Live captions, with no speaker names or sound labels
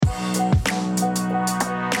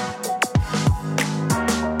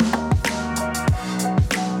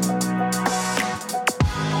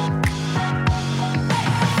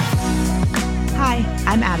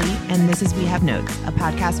Episodes, a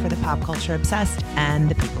podcast for the pop culture obsessed and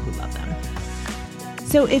the people who love them.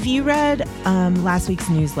 So if you read last week's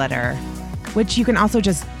newsletter, which you can also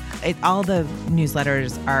all the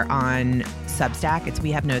newsletters are on Substack. It's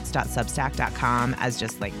wehavenotes.substack.com as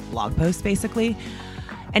just like blog posts, basically.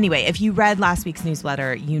 Anyway, if you read last week's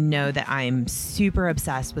newsletter, you know that I'm super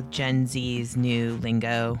obsessed with Gen Z's new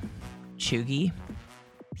lingo, cheugy,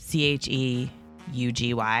 CHEUGY.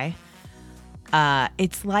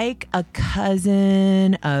 It's like a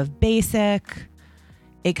cousin of basic.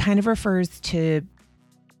 It kind of refers to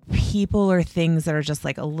people or things that are just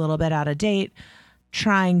like a little bit out of date,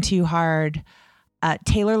 trying too hard.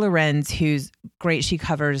 Taylor Lorenz, who's great, she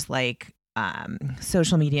covers like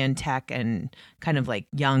social media and tech and kind of like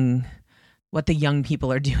what the young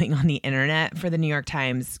people are doing on the internet for the New York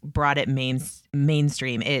Times, brought it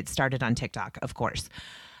mainstream. It started on TikTok, of course.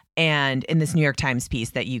 And in this New York Times piece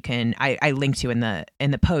that I linked to in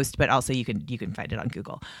the post, but also you can find it on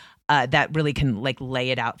Google, that really can like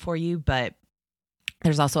lay it out for you. But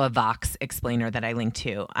there's also a Vox explainer that I linked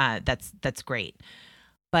to. That's great.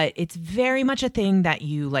 But it's very much a thing that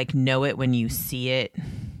you like know it when you see it,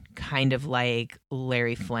 kind of like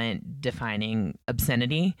Larry Flynt defining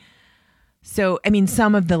obscenity. So, I mean,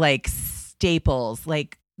 some of the like staples,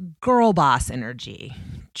 like girl boss energy,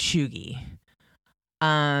 cheugy.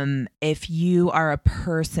 If you are a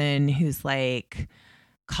person who's like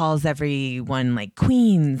calls everyone like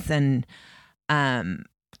queens and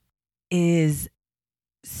is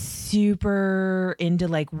super into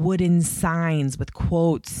like wooden signs with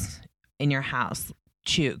quotes in your house,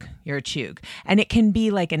 cheug, you're a cheug. And it can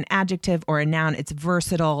be like an adjective or a noun. It's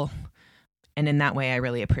versatile. And in that way, I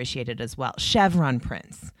really appreciate it as well. Chevron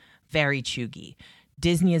prince, very cheugy.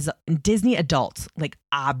 Disney adults, like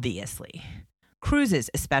obviously. Cruises,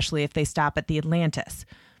 especially if they stop at the Atlantis,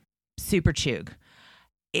 super cheug.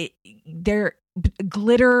 They're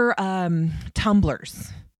glitter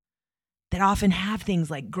tumblers that often have things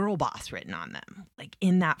like girl boss written on them, like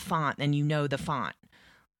in that font, and you know the font.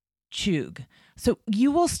 Cheug. So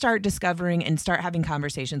you will start discovering and start having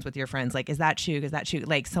conversations with your friends like, is that cheug? Is that cheug?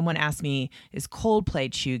 Like someone asked me, is Coldplay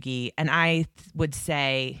cheugy? And I would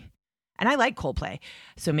say, and I like Coldplay,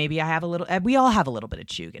 so maybe I have we all have a little bit of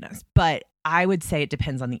cheug in us, but I would say it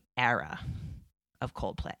depends on the era of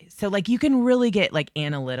Coldplay. So like you can really get like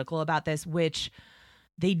analytical about this, which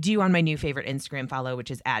they do on my new favorite Instagram follow, which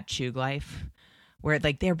is @CheugLife, where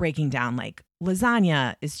like they're breaking down like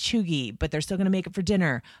lasagna is cheugy, but they're still going to make it for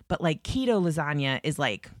dinner. But like keto lasagna is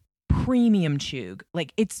like premium cheug.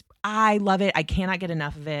 Like I love it. I cannot get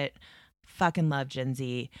enough of it. Fucking love Gen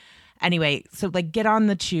Z. Anyway, so like get on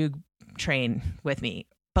the cheug train with me.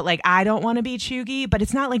 But like I don't want to be cheuggy, but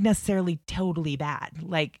it's not like necessarily totally bad.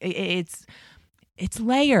 Like it's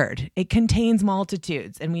layered. It contains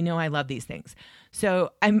multitudes, and we know I love these things.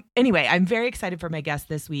 So I'm very excited for my guest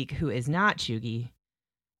this week, who is not cheuggy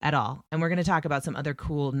at all. And we're going to talk about some other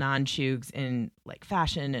cool non-cheugs in like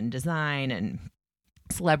fashion and design and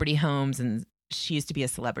celebrity homes. And she used to be a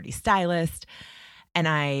celebrity stylist. And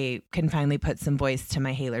I can finally put some voice to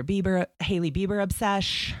my Hailey Bieber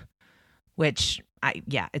obsession, which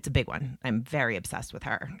it's a big one. I'm very obsessed with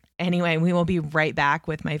her. Anyway, we will be right back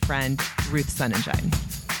with my friend Ruth Sonnenschein.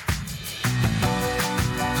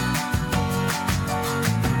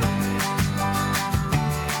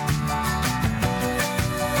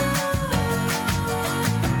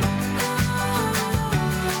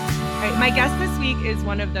 My guest this week is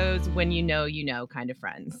one of those when you know kind of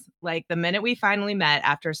friends. Like the minute we finally met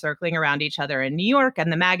after circling around each other in New York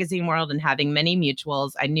and the magazine world and having many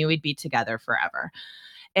mutuals, I knew we'd be together forever.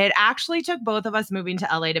 It actually took both of us moving to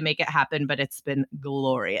LA to make it happen, but it's been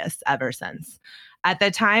glorious ever since. At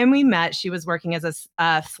the time we met, she was working as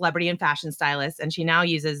a celebrity and fashion stylist, and she now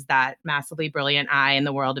uses that massively brilliant eye in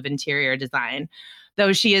the world of interior design,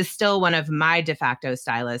 though she is still one of my de facto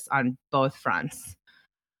stylists on both fronts.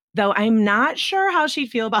 Though I'm not sure how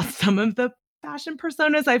she'd feel about some of the fashion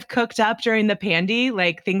personas I've cooked up during the pandy.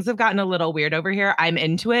 Like things have gotten a little weird over here. I'm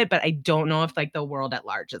into it, but I don't know if like the world at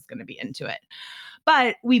large is going to be into it.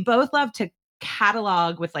 But we both love to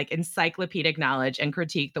catalog with like encyclopedic knowledge and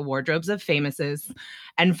critique the wardrobes of famouses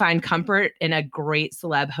and find comfort in a great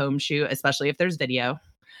celeb home shoot, especially if there's video.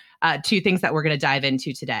 Two things that we're going to dive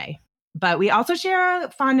into today. But we also share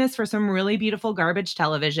a fondness for some really beautiful garbage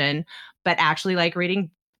television, but actually like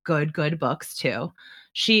reading good books too.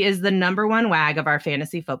 She is the number one wag of our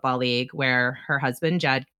fantasy football league, where her husband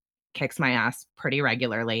Jed kicks my ass pretty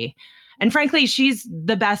regularly. And frankly, she's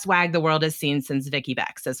the best wag the world has seen since Vicky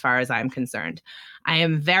Bex, as far as I'm concerned. I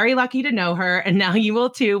am very lucky to know her, and now you will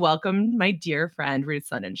too. Welcome my dear friend Ruth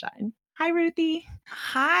Sonnenschein. Hi, Ruthie.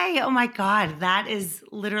 Hi. Oh my God. That is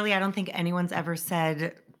literally, I don't think anyone's ever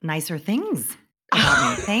said nicer things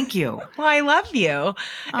about me. Thank you. Well, I love you, and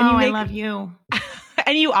Oh, you I make, love you.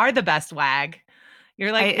 and you are the best wag.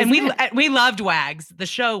 You're like, and Isn't it? we loved Wags, the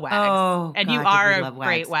show Wags, Oh and you God, did are we a love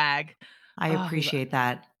great Wags? wag. I Oh, appreciate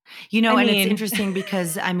that. I And it's mean, interesting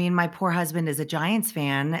because my poor husband is a Giants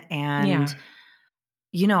fan. yeah, And,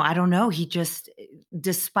 I don't know. He just,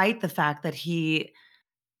 despite the fact that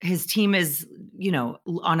his team is,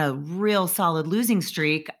 on a real solid losing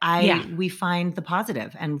streak, yeah, we find the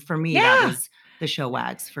positive. And for me, that yeah. was the show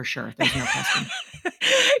Wags for sure. There's no question.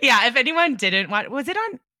 Yeah, if anyone didn't watch, was it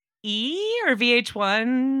on E or It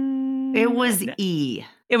VH1? was E.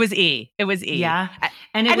 It was E. It was E. Yeah.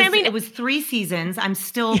 And And I mean, it was 3 seasons. I'm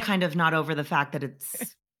still yeah, kind of not over the fact that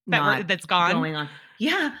it's not that's gone. going on.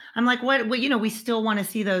 Yeah. I'm like, what, we still want to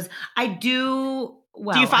see those. I do. Do you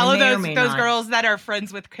Well, I follow may or may those not. girls that are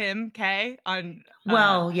friends with Kim K on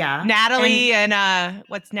Well, yeah. Natalie And and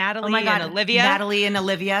what's oh my Natalie and God, Olivia? Natalie and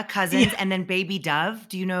Olivia, cousins, Yeah. and then Baby Dove.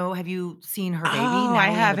 Have you seen her baby? Oh, I Natalie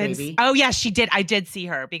and the haven't. baby. Oh, yeah, she did. I did see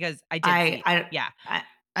her because I did I see. I Yeah. I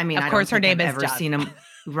I mean, Of I course, don't her think name I've is ever Dove. seen him.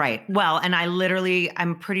 Right. Well, and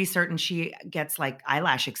I'm pretty certain she gets like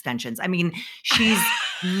eyelash extensions. I mean, she's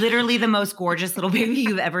literally the most gorgeous little baby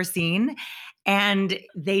you've ever seen. And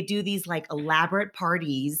they do these like elaborate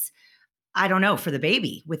parties, I don't know, for the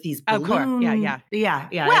baby with these Of course. Yeah, yeah. balloon. Yeah,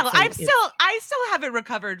 yeah. Well, It's I still haven't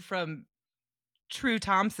recovered from True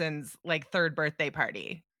Thompson's like third birthday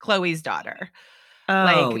party, Chloe's daughter.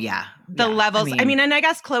 oh Like yeah. the Yeah. levels. I mean, and I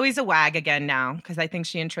guess Chloe's a wag again now because I think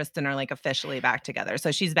she and Tristan are like officially back together.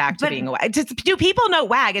 So she's back to but being a wag. Do people know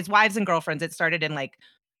wag? It's wives and girlfriends. It started in like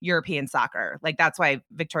European soccer. Like that's why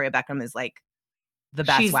Victoria Beckham is like the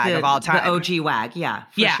best she's wag of all the time. OG wag, yeah,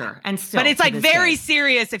 for Yeah. sure. And still, But it's to like this very day.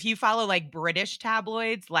 serious if you follow like British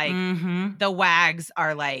tabloids, like Mm-hmm. the wags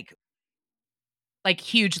are like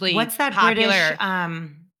hugely What's that popular. British? My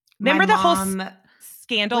Remember the whole mom.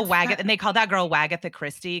 scandal What's Wagatha, that? and they called that girl Wagatha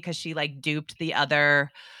Christie because she like duped the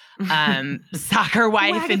other soccer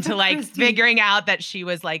wife into Wagatha like Christie. figuring out that she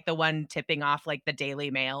was like the one tipping off like the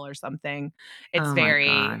Daily Mail or something. It's Oh my very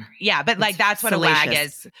God. but like It's that's what a wag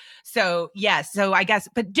salacious. is. So yes, so I guess,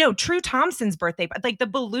 but no, True Thompson's birthday, like the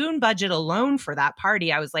balloon budget alone for that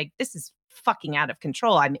party, I was like, this is fucking out of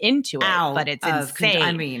control. I'm into it, but Out it's of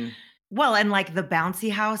insane. well, and like the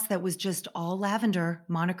bouncy house that was just all lavender,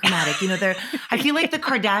 monochromatic. I feel like the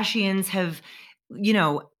Kardashians have,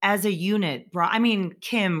 as a unit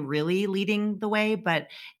Kim really leading the way, but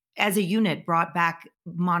as a unit brought back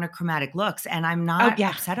monochromatic looks, and I'm Oh not yeah.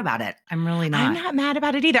 upset about it. I'm really I'm not. not mad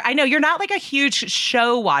about it either. I know you're not like a huge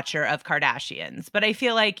show watcher of Kardashians, but I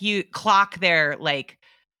feel like you clock their like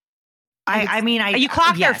you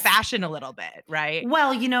clock their yes. fashion a little bit, right?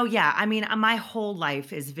 Well, yeah. My whole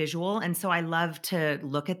life is visual, and so I love to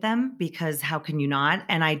look at them because how can you not?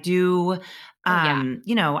 And I do,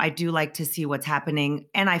 I do like to see what's happening,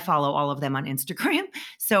 and I follow all of them on Instagram.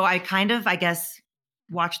 So I kind of, I guess,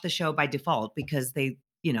 watch the show by default because they,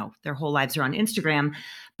 their whole lives are on Instagram.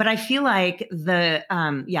 But I feel like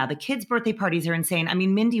the kids' birthday parties are insane. I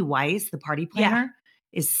mean, Mindy Weiss, the party planner,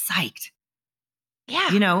 is psyched.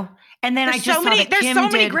 Yeah. And then There's I just so saw many. that There's Kim so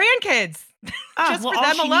many did. grandkids. Just Well, for all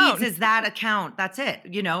them she alone. needs is that account. That's it,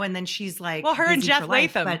 And then she's like, Well, her and busy Jeff for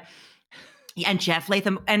life, Latham. and Jeff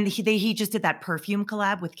Latham, and he just did that perfume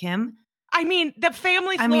collab with Kim. I mean, the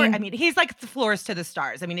family floor. I mean, he's like the floors to the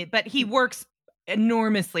stars. I mean, but he works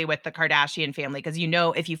enormously with the Kardashian family because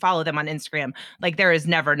if you follow them on Instagram, like there is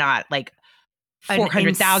never not like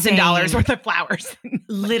 $400,000 worth of flowers.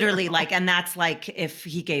 Literally, and that's like if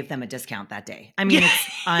he gave them a discount that day. I mean, it's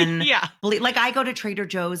unbelievable. Like I go to Trader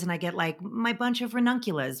Joe's and I get like my bunch of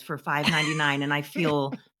ranunculus for $5.99, and I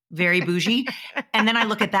feel very bougie. And then I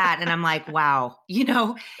look at that and I'm like, wow,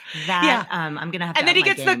 that I'm gonna have to. And then he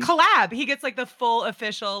gets the collab. He gets like the full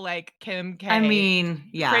official like Kim K. I mean,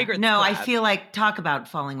 yeah. Fragrance no, collab. I feel like talk about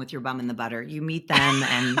falling with your bum in the butter. You meet them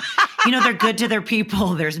and they're good to their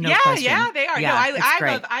people. There's no question. Yeah, they are. Yeah,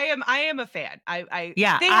 I am a fan. I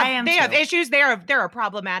am they too. have issues. There are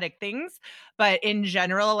problematic things, but in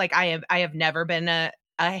general, like I have never been a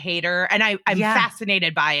hater, and I'm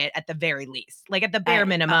fascinated by it at the very least. Like at the bare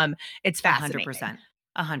minimum, it's fascinating. 100%.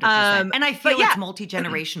 100%. And I feel it's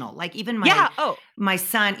multi-generational. Like even my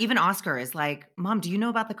son, even Oscar is like, Mom, do you know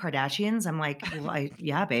about the Kardashians? I'm like, well,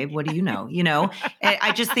 yeah, babe, what do you know?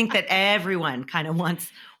 I just think that everyone kind of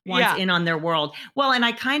wants in on their world. Well, and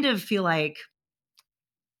I kind of feel like,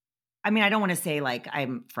 I mean, I don't want to say like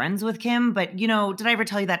I'm friends with Kim, but did I ever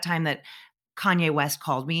tell you that time that Kanye West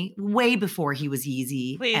called me way before he was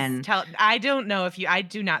Yeezy. Please and tell. I don't know if you, I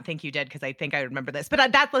do not think you did, because I think I remember this.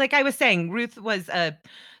 But that's like I was saying, Ruth was a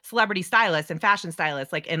celebrity stylist and fashion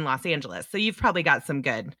stylist like in Los Angeles. So you've probably got some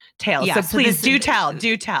good tales. Yeah, so please do tell.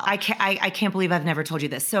 I can't believe I've never told you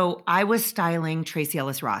this. So I was styling Tracy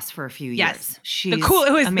Ellis Ross for a few years. She's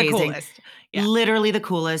amazing. The coolest. Yeah. Literally the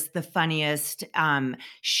coolest, the funniest.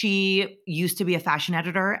 She used to be a fashion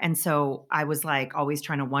editor. And so I was like always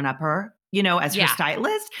trying to one up her, as her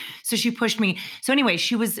stylist. So she pushed me. So anyway,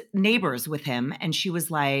 she was neighbors with him. And she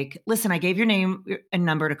was like, listen, I gave your name and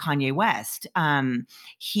number to Kanye West.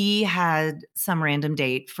 He had some random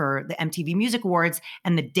date for the MTV Music Awards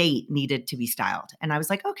and the date needed to be styled. And I was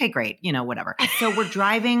like, okay, great. Whatever. So we're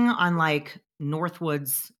driving on like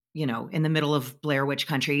Northwoods, in the middle of Blair Witch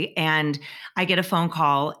Country. And I get a phone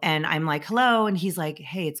call and I'm like, hello. And he's like,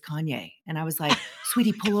 hey, it's Kanye. And I was like,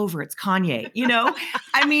 sweetie, pull over. It's Kanye.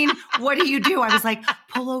 I mean, what do you do? I was like,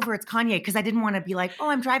 pull over. It's Kanye. Cause I didn't want to be like, oh,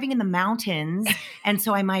 I'm driving in the mountains. And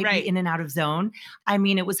so I might be in and out of zone. I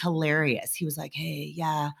mean, it was hilarious. He was like, hey,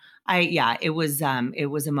 it was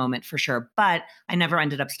a moment for sure. But I never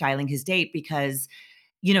ended up styling his date because,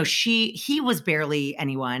 he was barely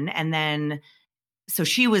anyone. And then, so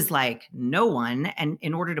she was like no one. And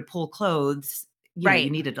in order to pull clothes, you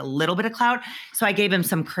needed a little bit of clout. So I gave him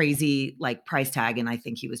some crazy like price tag. And I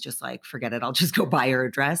think he was just like, forget it. I'll just go buy her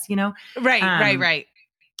a dress, Right.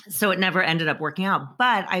 So it never ended up working out.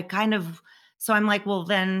 But so I'm like, well,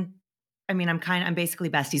 then, I mean, I'm basically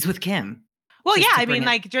besties with Kim. Well, yeah, I mean,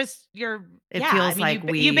 like just feels like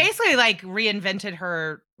you basically like reinvented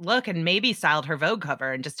her look and maybe styled her Vogue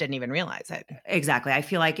cover and just didn't even realize it. Exactly. I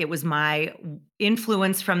feel like it was my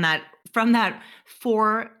influence from that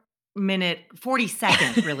 4-minute,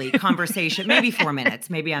 40-second really conversation, maybe 4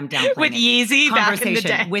 minutes. Maybe I'm downplaying with Yeezy back in the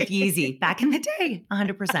day. With Yeezy back in the day,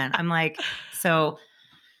 100%. I'm like, so.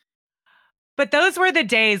 But those were the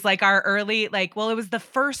days, like our early, like, well, it was the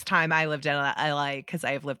first time I lived in LA because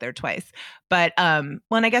I've lived there twice. But, and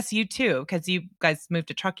I guess you too, because you guys moved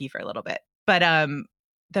to Truckee for a little bit. But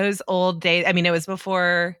those old days, I mean, it was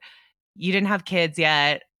before you didn't have kids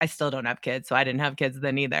yet. I still don't have kids, so I didn't have kids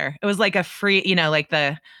then either. It was like a free, like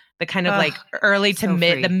the kind of like early to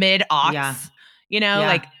mid aughts,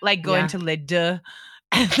 like going to Le Deux.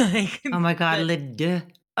 Like, oh my God, Le Deux.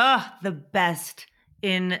 Oh, the best.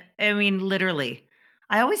 Literally,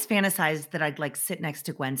 I always fantasized that I'd like sit next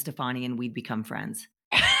to Gwen Stefani and we'd become friends.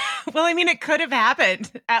 Well, I mean, it could have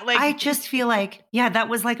happened at like. I just feel like, that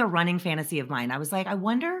was like a running fantasy of mine. I was like, I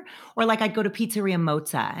wonder, or like I'd go to Pizzeria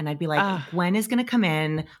Mozza and I'd be like, Gwen is going to come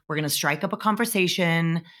in. We're going to strike up a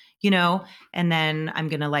conversation, and then I'm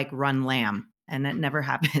going to like run lamb. And that never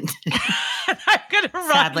happened. I'm going to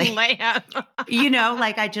run lamb.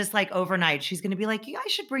 Like I just like overnight, she's going to be like, I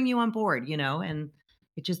should bring you on board, and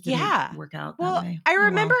it just didn't work out that way. I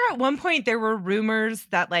remember at one point there were rumors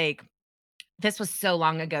that like, this was so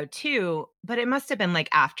long ago too, but it must have been like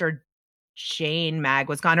after Jane Mag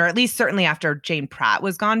was gone, or at least certainly after Jane Pratt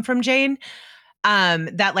was gone from Jane,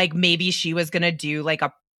 that like maybe she was going to do like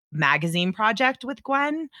a magazine project with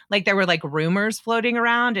Gwen. Like there were like rumors floating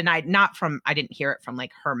around, and I didn't hear it from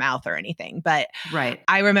like her mouth or anything, but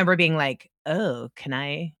I remember being like, oh, can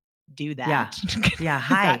I do that? Yeah.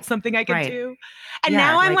 Hi. That's something I could do. And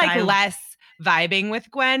now I'm like less vibing with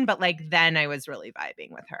Gwen, but like then I was really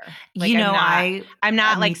vibing with her. Like, I'm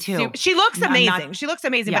not like too. She looks amazing. She looks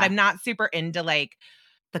amazing, but I'm not super into like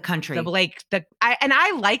the country.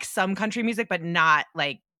 I like some country music, but not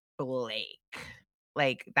like Blake.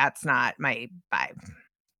 Like that's not my vibe,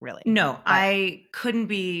 really. No, I couldn't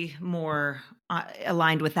be more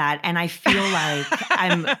aligned with that. And I feel like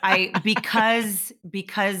because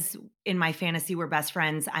in my fantasy we're best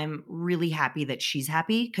friends, I'm really happy that she's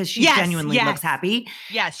happy because she genuinely looks happy.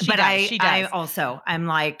 Yes, she does. She does. I'm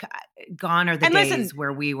like, gone are the days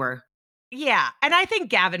where we were. Yeah. And I think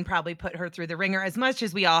Gavin probably put her through the ringer as much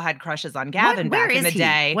as we all had crushes on Gavin back in the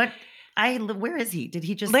day. Where is he? Did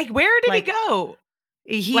he just like, where did he go?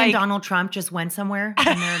 He and Donald Trump just went somewhere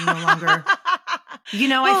and they're no longer, I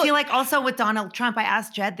feel like also with Donald Trump, I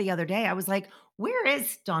asked Jed the other day, I was like, where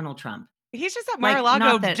is Donald Trump? He's just at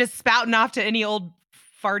Mar-a-Lago just spouting off to any old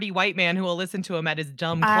farty white man who will listen to him at his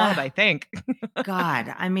dumb club, I think.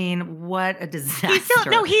 God, I mean, what a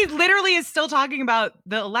disaster. He literally is still talking about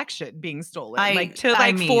the election being stolen.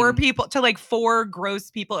 Four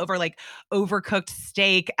gross people over like overcooked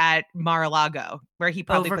steak at Mar-a-Lago, where he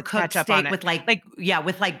probably puts ketchup on it. With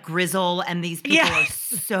with like grizzle, and these people are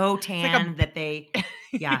so tan that they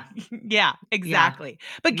Yeah. Yeah, Yeah. exactly.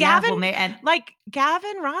 But Yeah. Gavin, Well, and like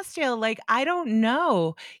Gavin Rossdale, like I don't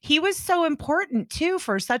know. He was so important too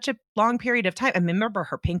for such a long period of time. I remember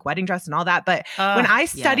her pink wedding dress and all that. But when I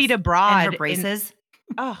studied yes. And her abroad in braces.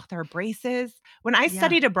 their braces. When I Yeah.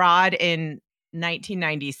 studied abroad in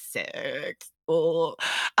 1996,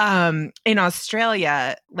 in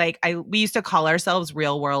Australia, like we used to call ourselves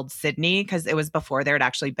Real World Sydney because it was before there had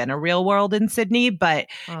actually been a real world in Sydney, but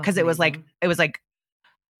Oh, because amazing. it was like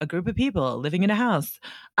a group of people living in a house.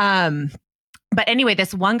 But anyway,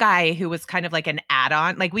 this one guy who was kind of like an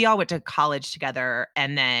add-on, like we all went to college together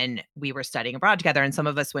and then we were studying abroad together. And some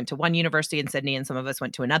of us went to one university in Sydney and some of us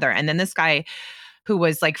went to another. And then this guy who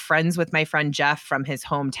was like friends with my friend Jeff from his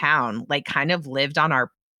hometown, like kind of lived on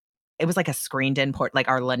it was like a screened in port, like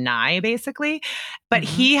our lanai basically. But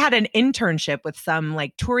he had an internship with some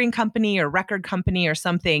like touring company or record company or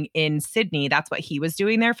something in Sydney. That's what he was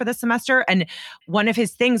doing there for the semester. And one of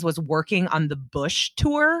his things was working on the Bush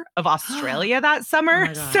tour of Australia that summer. Oh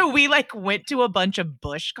my God. So we like went to a bunch of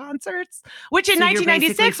Bush concerts, which in So you're basically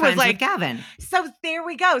 1996 was friends with like, Gavin. so there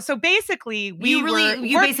we go. So basically You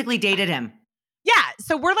we're basically dated him. yeah.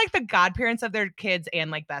 So we're like the godparents of their kids and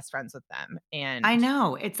like best friends with them. And I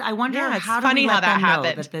know. I wonder yeah, it's how do funny we how let that them know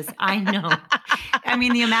happened. that this, I know. I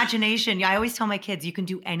mean, the imagination. Yeah, I always tell my kids, you can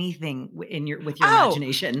do anything with your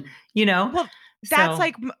imagination, you know? Well, that's So,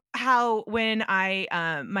 like how when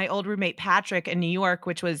my old roommate Patrick in New York,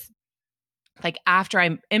 which was like after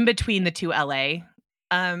I'm in between the two LA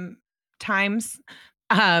times,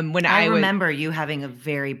 when I I was remember you having a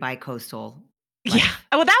very bi-coastal yeah. life.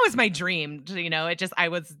 Well, that was my dream. I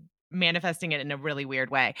was manifesting it in a really weird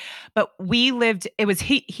way. But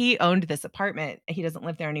he owned this apartment. He doesn't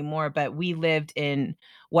live there anymore, but we lived in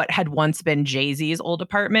what had once been Jay-Z's old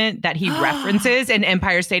apartment that he references in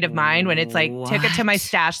Empire State of Mind when it's like ticket to my What?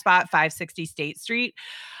 stash spot, 560 State Street.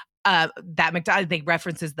 That McDonald's, they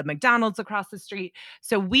references the McDonald's across the street.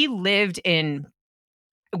 So we lived in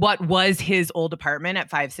what was his old apartment at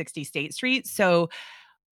 560 State Street. So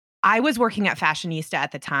I was working at Fashionista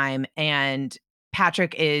at the time, and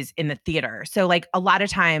Patrick is in the theater. So, like, a lot of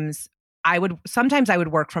times sometimes I would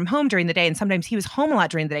work from home during the day, and sometimes he was home a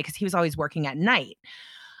lot during the day because he was always working at night.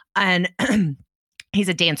 And he's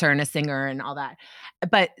a dancer and a singer and all that.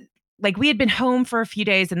 But like, we had been home for a few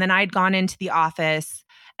days, and then I'd gone into the office,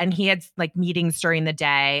 and he had like meetings during the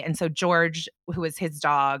day. And so, George, who was his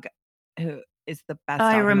dog, who is the best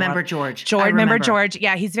I dog in the remember world. George. George, I remember remember. George?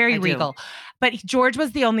 Yeah, he's very I do. regal. But George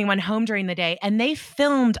was the only one home during the day. And they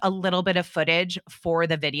filmed a little bit of footage for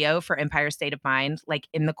the video for Empire State of Mind, like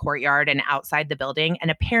in the courtyard and outside the building.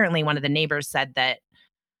 And apparently one of the neighbors said that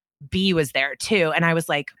B was there too. And I was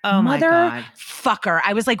like, Oh my God. motherfucker.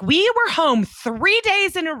 I was like, we were home 3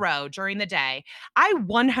 days in a row during the day. I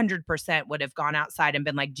 100% would have gone outside and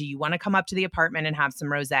been like, do you want to come up to the apartment and have some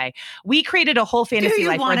rosé? We created a whole fantasy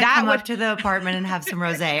life where that come up to the apartment and have some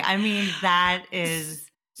rosé? I mean, that is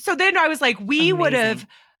so then I was like, we would have amazing.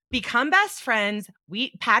 become best friends.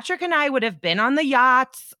 Patrick and I would have been on the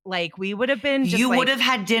yachts. Like we would have been just You like, would have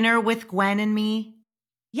had dinner with Gwen and me.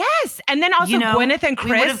 yes. And then also You know, Gwyneth and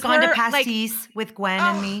Chris we would have gone to were, Pastis with Gwen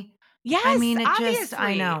and me. Yes, I mean, obviously.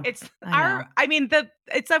 I know. It's I know.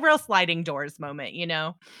 it's a real sliding doors moment, you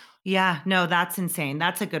know? Yeah, no, that's insane.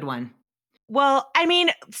 That's a good one. Well, I mean,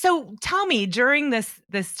 so tell me during this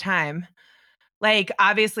time, like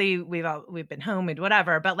obviously we've been home and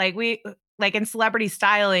whatever, but like like in celebrity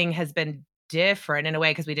styling has been different in a way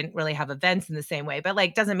because we didn't really have events in the same way, but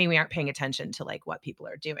like doesn't mean we aren't paying attention to like what people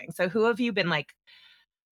are doing. So who have you been like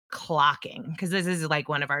clocking? Because this is like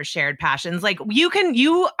one of our shared passions. Like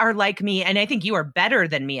you are like me, and I think you are better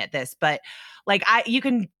than me at this, but like you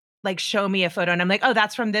can like show me a photo and I'm like, oh,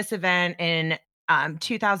 that's from this event in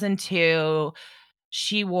 2002.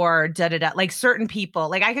 She wore like certain people,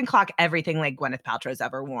 like I can clock everything like Gwyneth Paltrow's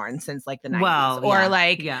ever worn since like the 90s Well, or yeah,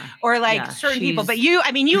 like yeah, or like yeah, certain people. But you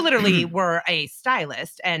literally were a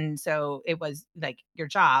stylist. And so it was like your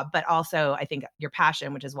job, but also I think your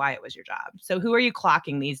passion, which is why it was your job. So who are you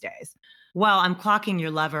clocking these days? Well, I'm clocking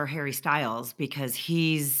your lover, Harry Styles, because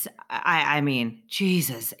I mean,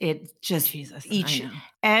 Jesus, it just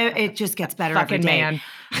it just gets better every Fucking day. man.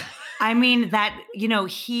 I mean that,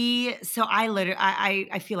 so I literally,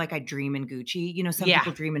 I feel like I dream in Gucci. You know, some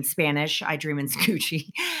people dream in Spanish. I dream in Gucci.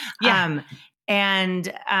 Yeah.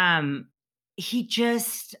 He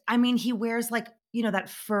just, I mean, he wears like, that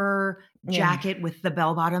fur jacket with the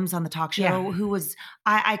bell bottoms on the talk show. Yeah. Who was,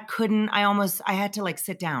 I had to like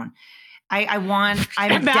sit down. I'm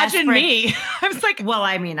imagine desperate. Me. I was like, well,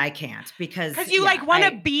 I mean, I can't because you like want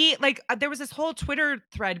to be like, there was this whole Twitter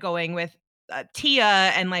thread going with Tia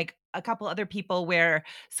and like a couple other people where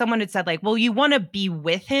someone had said like, well, you want to be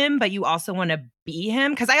with him, but you also want to be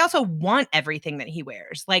him. Cause I also want everything that he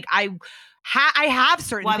wears. Like I have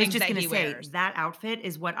certain Well, I was things just that going he to say wears. that outfit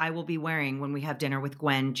is what I will be wearing when we have dinner with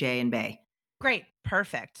Gwen, Jay, and Bay. Great.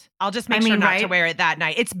 Perfect. I'll just I make sure mean, not to right? wear it that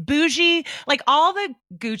night. It's bougie. Like all the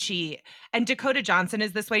Gucci, and Dakota Johnson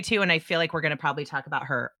is this way too. And I feel like we're going to probably talk about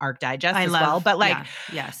her Arc Digest I as love, well. But like, yeah,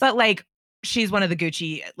 yes. but like she's one of the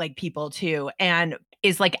Gucci like people too. And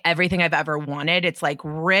is like everything I've ever wanted. It's like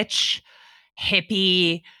rich,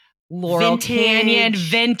 hippie, Laurel Canyon,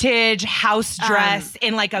 vintage house dress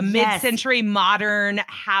in like a mid-century modern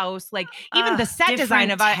house. Like even the set design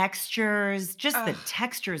of it. Textures, just the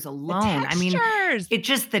textures alone. I mean, it's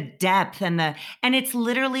just the depth and it's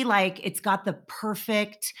literally like, it's got the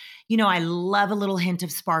perfect, you know, I love a little hint of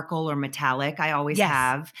sparkle or metallic. I always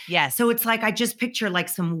have. Yes. So it's like, I just picture like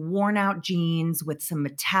some worn out jeans with some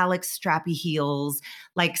metallic strappy heels,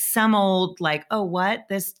 like some old, like, oh, what?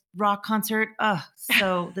 This rock concert? Oh,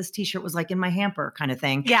 so this t-shirt was like in my hamper kind of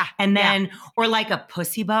thing. Yeah. And then, or like a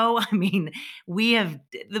pussy bow. I mean,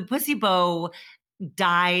 the pussy bow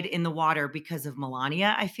died in the water because of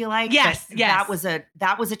Melania, I feel like. Yes. That was a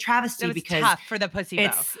travesty. It was because tough for the pussy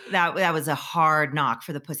bow. That was a hard knock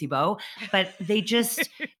for the pussy bow. But they just,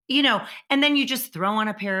 you know, and then you just throw on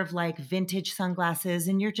a pair of like vintage sunglasses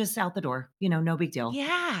and you're just out the door, you know, no big deal.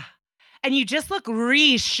 Yeah. And you just look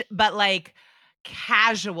riche, but like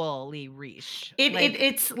casually riche.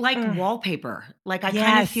 It's like wallpaper. Like I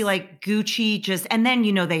kind of feel like Gucci just, and then,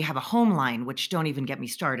 you know, they have a home line, which don't even get me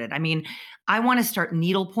started. I mean, I want to start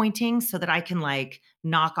needle pointing so that I can like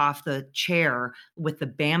knock off the chair with the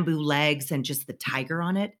bamboo legs and just the tiger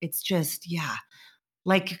on it. It's just, yeah.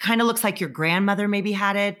 Like it kind of looks like your grandmother maybe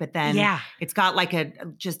had it, but then it's got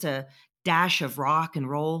like just a dash of rock and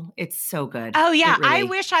roll. It's so good. Oh yeah. I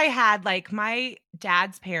wish I had like my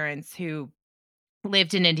dad's parents who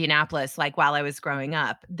lived in Indianapolis, like while I was growing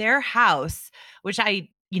up, their house, which I,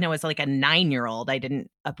 you know, as like a 9-year-old, I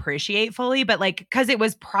didn't appreciate fully, but like, cause it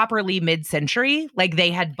was properly mid-century, like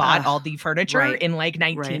they had bought all the furniture in like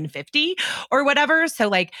 1950 or whatever. So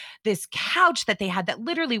like this couch that they had that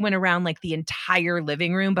literally went around like the entire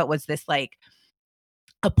living room, but was this like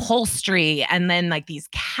upholstery and then like these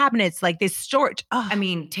cabinets, like this storage. Oh. I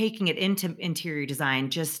mean, taking it into interior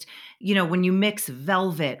design, just, you know, when you mix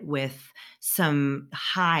velvet with some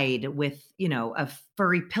hide, with, you know, a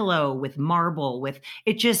furry pillow, with marble, with,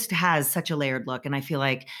 it just has such a layered look. And I feel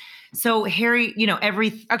like, so Harry, you know,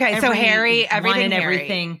 so Harry,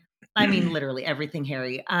 everything. I mean, literally everything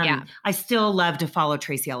Harry. I still love to follow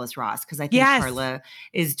Tracee Ellis Ross because I think Carla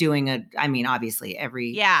is doing obviously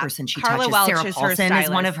every person she Carla touches. Welch Sarah Paulson is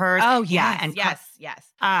one of hers. Oh yeah, and yes.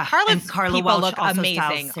 Carla Welch look also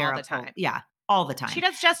amazing Sarah all the time. All the time. She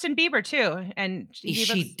does Justin Bieber too, and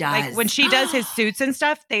she does. Like when she does his suits and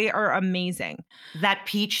stuff, they are amazing. That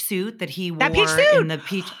peach suit that he wore in the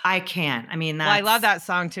peach, I can't. I mean, I love that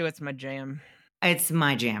song too. It's my jam. It's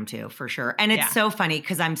my jam too, for sure. And it's so funny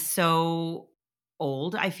because I'm so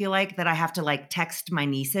old, I feel like, that I have to like text my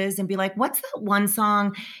nieces and be like, what's that one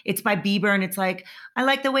song? It's by Bieber and it's like, I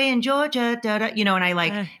like the way in Georgia, you know, and I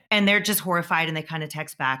like, and they're just horrified and they kind of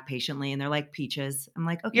text back patiently and they're like, Peaches. I'm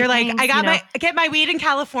like, okay. You're like, I get my weed in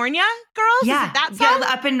California, girls? Yeah. Is it that song?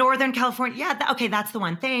 Yeah, up in Northern California. Yeah. Okay. That's the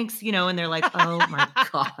one. Thanks. You know, and they're like, oh my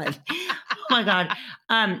God. Oh my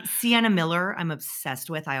God. Sienna Miller, I'm obsessed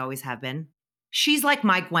with. I always have been. She's like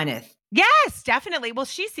my Gwyneth. Yes, definitely. Well,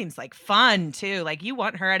 she seems like fun too. Like you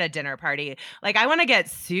want her at a dinner party. Like I want to get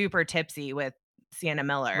super tipsy with Sienna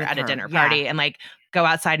Miller at a dinner party and like go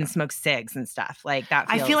outside and smoke cigs and stuff. Like that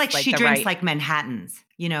feels I feel like she drinks like Manhattans,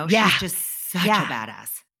 you know? Yeah. She's just such a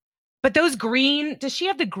badass. But those does she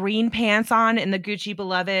have the green pants on in the Gucci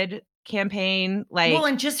Beloved campaign? Like, well,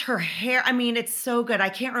 and just her hair. I mean, it's so good. I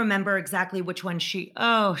can't remember exactly which one she's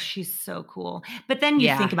so cool. But then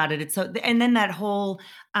you think about it. It's so, and then that whole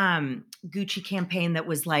Gucci campaign that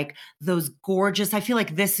was like those gorgeous, I feel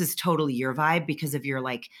like this is totally your vibe because of your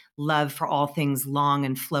like love for all things long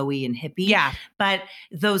and flowy and hippie. Yeah. But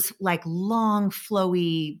those like long,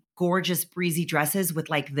 flowy, gorgeous, breezy dresses with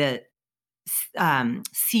like the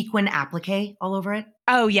sequin applique all over it.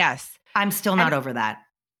 Oh, yes. I'm still not over that.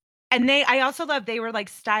 And I also love, they were like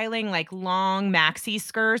styling like long maxi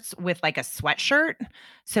skirts with like a sweatshirt.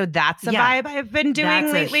 So that's a vibe I've been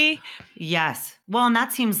doing lately. Yes. Well, and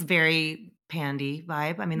that seems very pandy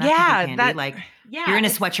vibe. I mean, that's pandy. You're in a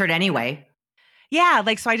sweatshirt anyway. Yeah.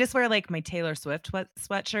 Like, so I just wear like my Taylor Swift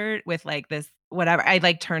sweatshirt with like this, whatever. I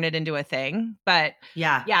like turn it into a thing, but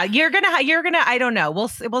yeah, you're gonna, I don't know. We'll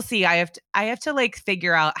see. I have to like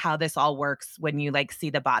figure out how this all works when you like see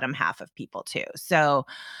the bottom half of people too. So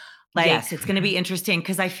Like, yes, it's going to be interesting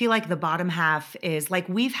because I feel like the bottom half is like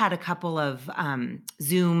we've had a couple of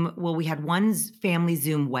Zoom. Well, we had one family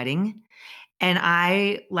Zoom wedding, and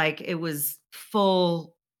I like it was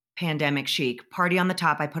full pandemic chic. Party on the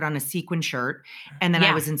top. I put on a sequin shirt, and then I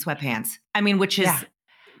yeah, was in sweatpants. I mean, which yeah. is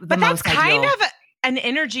the But that's most kind ideal. of an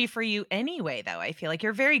energy for you anyway, though. I feel like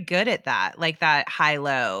you're very good at that, like that high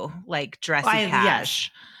low, like dressy Yes,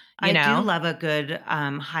 cash, you I do know? love a good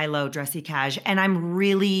high-low dressy cash, and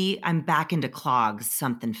I'm back into clogs,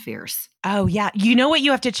 something fierce. Oh, yeah. You know what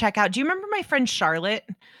you have to check out? Do you remember my friend Charlotte?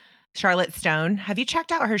 Charlotte Stone? Have you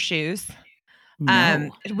checked out her shoes?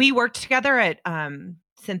 No, We worked together at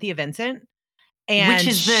Cynthia Vincent, which and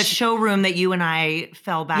is the showroom that you and I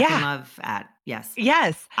fell back in yeah, love at. Yes,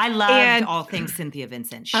 yes. I loved And all things Cynthia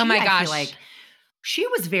Vincent. oh my I feel gosh. like she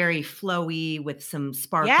was very flowy with some Yeah.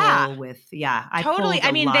 sparkle. With I Totally. pulled I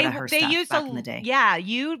a mean, lot of her they stuff used back in the a day. yeah,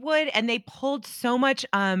 you would, and they pulled so much.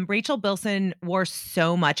 Rachel Bilson wore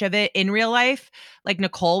so much of it in real life. Like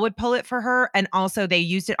Nicole would pull it for her, and also they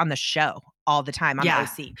used it on the show all the time on the Yeah,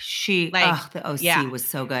 OC. Like, the OC yeah, was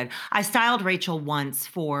so good. I styled Rachel once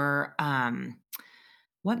for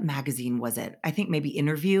what magazine was it? I think maybe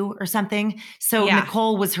Interview or something. So yeah,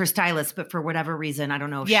 Nicole was her stylist, but for whatever reason, I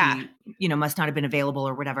don't know if yeah. she, must not have been available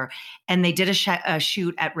or whatever. And they did a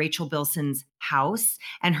shoot at Rachel Bilson's house,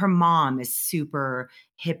 and her mom is super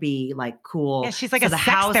hippie, like Yeah, cool. she's like So a the sex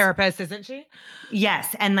house, therapist, isn't she?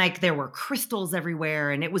 yes, and like there were crystals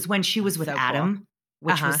everywhere, and it was when she was with So cool. Adam,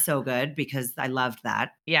 which Uh-huh. was so good because I loved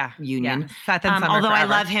that Yeah. Yeah. union. Seth and Summer Although I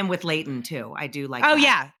forever. love him with Leighton too. I do like Oh that.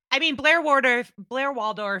 yeah. I mean, Blair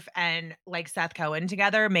Waldorf and like Seth Cohen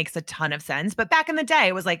together makes a ton of sense. But back in the day,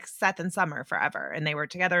 it was like Seth and Summer forever, and they were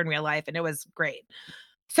together in real life, and it was great.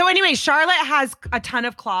 So anyway, Charlotte has a ton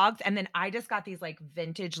of clogs, and then I just got these like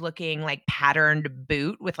vintage looking like patterned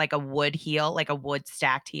boot with like a wood heel, like a wood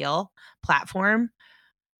stacked heel platform.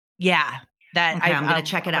 Yeah, that Okay, I'm gonna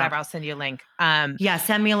check it out. whatever. I'll send you a link. Yeah,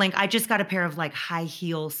 send me a link. I just got a pair of like high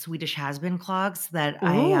heel Swedish has-been clogs that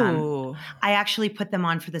Ooh, I actually put them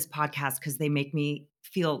on for this podcast because they make me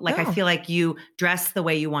feel like I oh, feel like you dress the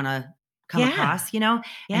way you want to come yeah, across, And so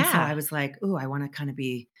yeah. I was like, "Ooh, I want to kind of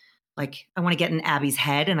be like I want to get in Abby's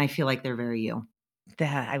head," and I feel like they're very you.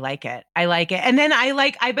 That I like it. I like it. And then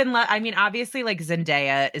I mean, obviously like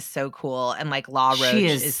Zendaya is so cool and like Law She Roach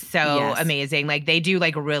is is, so yes. amazing. Like they do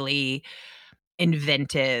like really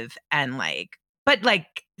inventive and like but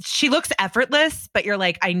like she looks effortless, but you're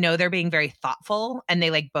like, I know they're being very thoughtful and they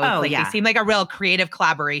like both Oh like they yeah. seem like a real creative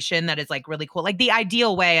collaboration that is like really cool. Like the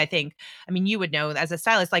ideal way, I think, I mean, you would know as a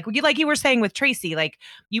stylist, like you were saying with Tracy, like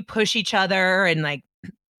you push each other and like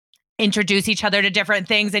introduce each other to different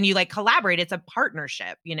things and you like collaborate. It's a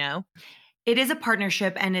partnership, you know? It is a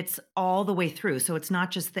partnership and it's all the way through. So it's not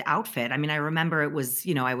just the outfit. I mean, I remember it was,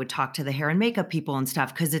 I would talk to the hair and makeup people and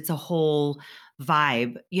stuff because it's a whole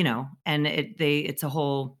vibe, and it's a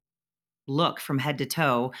whole look from head to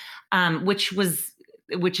toe, which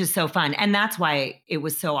is so fun. And that's why it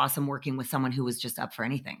was so awesome working with someone who was just up for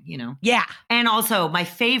anything. Yeah. And also my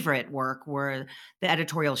favorite work were the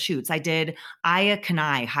editorial shoots. Aya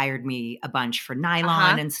Kanai hired me a bunch for nylon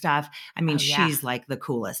Uh-huh. and stuff. I mean, Oh yeah. she's like the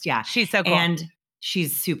coolest. Yeah. She's so cool. And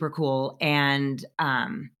she's super cool. And,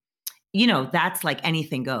 that's like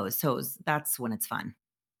anything goes. So that's when it's fun.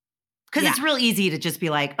 Because it's real easy to just be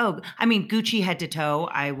like, oh, I mean, Gucci head to toe,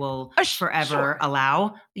 I will forever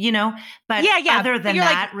allow, But other than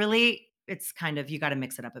that, like, really, it's kind of, you got to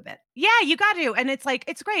mix it up a bit. Yeah, you got to. And it's like,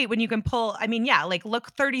 it's great when you can pull, I mean, yeah, like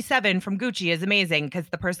look 37 from Gucci is amazing because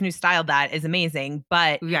the person who styled that is amazing,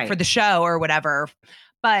 but for the show or whatever.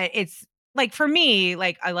 But it's like for me,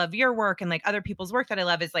 like I love your work and like other people's work that I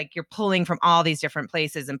love is like you're pulling from all these different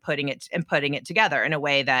places and putting it together in a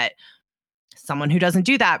way that someone who doesn't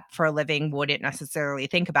do that for a living wouldn't necessarily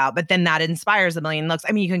think about. But then that inspires a million looks.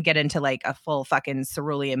 I mean, you can get into like a full fucking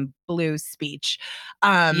cerulean blue speech.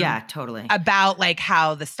 Yeah, totally. About like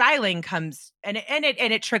how the styling comes and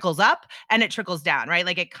it trickles up and it trickles down, right?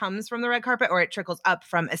 Like it comes from the red carpet or it trickles up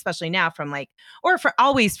from, especially now from like, or for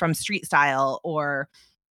always from street style or,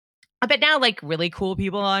 but now like really cool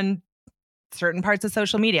people on certain parts of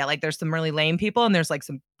social media. Like there's some really lame people and there's like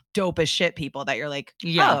some dope as shit people that you're like,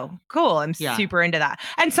 oh, cool. I'm super into that.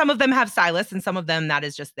 And some of them have stylists and some of them that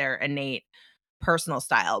is just their innate personal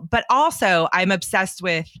style. But also I'm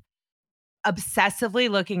obsessively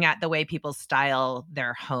looking at the way people style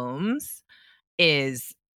their homes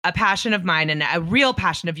is a passion of mine and a real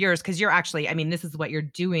passion of yours. Cause you're actually, I mean, this is what you're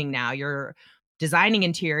doing now. You're designing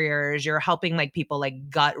interiors, you're helping like people like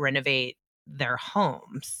gut renovate their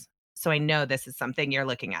homes. So I know this is something you're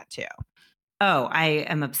looking at too. Oh, I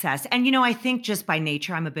am obsessed. And, you know, I think just by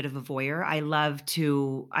nature, I'm a bit of a voyeur.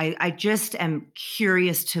 I just am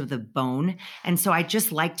curious to the bone. And so I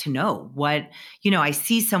just like to know what, you know, I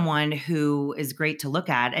see someone who is great to look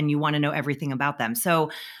at and you want to know everything about them.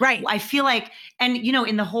 So Right. I feel like, and, you know,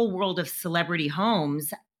 in the whole world of celebrity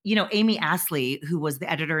homes, you know, Amy Astley, who was the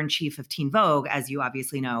editor in chief of Teen Vogue, as you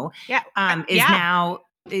obviously know, Yeah. is Yeah. now,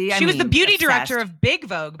 I She was the mean, beauty director obsessed. of Big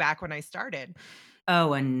Vogue back when I started. Oh,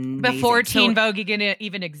 Before amazing. Teen So, Vogue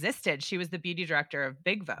even existed, she was the beauty director of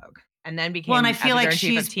Big Vogue and then well, and I became feel like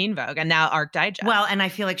editor-in-chief of she's Teen Vogue and now Art Digest. well, and I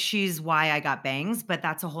feel like she's why I got bangs, but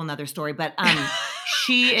that's a whole nother story. But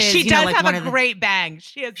she She is, you know, does like have one a of the great bang.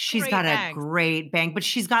 She has she's got great a bangs. great bang, but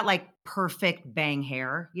she's got like perfect bang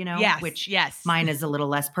hair, you know, Yes, which yes. mine is a little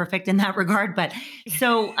less perfect in that regard. But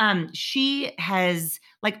so she has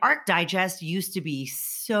like Art Digest used to be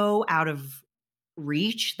so out of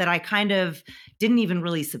reach that I kind of didn't even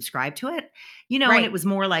really subscribe to it, you know, and it Right. was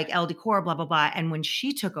more like Elle Decor, blah, blah, blah. And when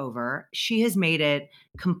she took over, she has made it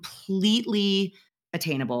completely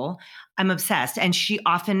attainable. I'm obsessed. And she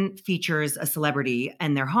often features a celebrity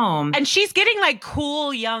in their home. And she's getting like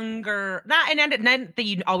cool, younger, not that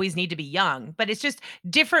you always need to be young, but it's just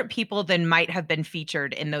different people than might have been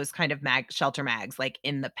featured in those kind of shelter mags like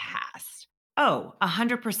in the past. Oh,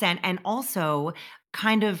 100%. And also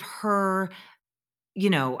kind of her, you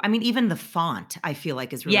know, I mean, even the font I feel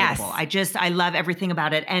like is relatable. Yes. I love everything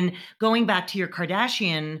about it. And going back to your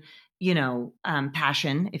Kardashian, you know,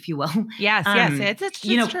 passion, if you will, Yes, yes. It's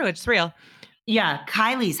you know, true. It's real. yeah,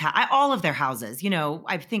 Kylie's all of their houses. You know,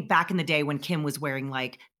 I think back in the day when Kim was wearing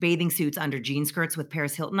like bathing suits under jean skirts with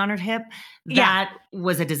Paris Hilton on her hip, Yeah. that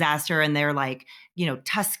was a disaster. And they're like, you know,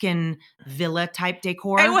 Tuscan villa type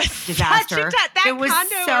decor It was disaster. that It was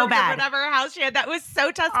condo so or bad. whatever house she had. That was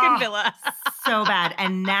so Tuscan Oh, Villa. so bad.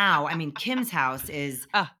 And now, I mean, Kim's house is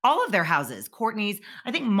all of their houses. Courtney's,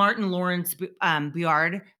 I think Martin Lawrence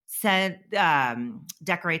Buard said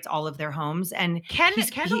decorates all of their homes. And Kendall's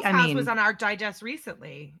house was on Art Digest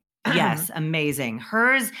recently. Yes, amazing.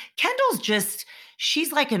 Kendall's just,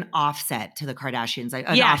 she's like an offset to the Kardashians, like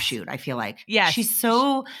an offshoot, I feel like. Yes. She's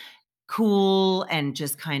so cool and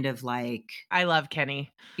just kind of like. I love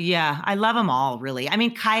Kenny. Yeah, I love them all, really. I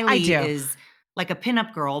mean, Kylie is like a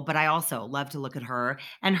pinup girl, but I also love to look at her.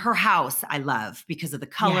 And her house, I love because of the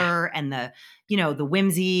color and the, you know, the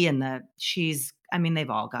whimsy and I mean, they've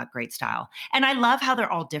all got great style. And I love how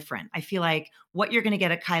they're all different. I feel like what you're going to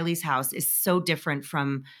get at Kylie's house is so different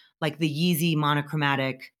from like the Yeezy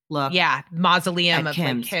monochromatic look. Yeah, mausoleum of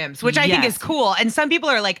Kim's. like Kim's, which I think is cool. And some people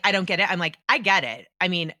are like, I don't get it. I'm like, I get it. I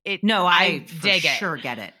mean, I dig it. Sure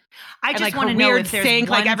get it. I just like want to know if there's sink.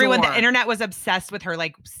 Like everyone, door. The internet was obsessed with her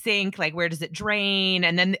like sink. Like where does it drain?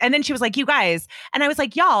 And then she was like, you guys. And I was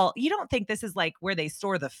like, y'all, you don't think this is like where they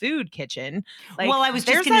store the food kitchen? Like, well, I was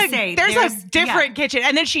just going to say there's a different kitchen.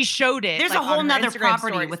 And then she showed it. There's like, a whole nother Instagram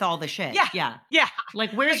property stories. with all the shit. Yeah.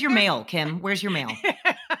 Like, where's your mail, Kim? Where's your mail?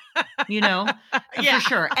 You know, for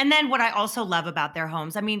sure. And then what I also love about their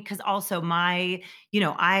homes, I mean, because also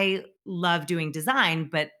I love doing design,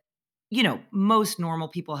 but you know, most normal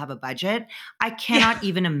people have a budget. I cannot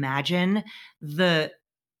even imagine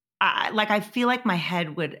I feel like my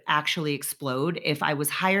head would actually explode if I was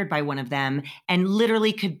hired by one of them and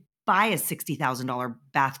literally could buy a $60,000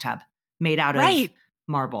 bathtub made out of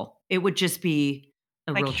marble. It would just be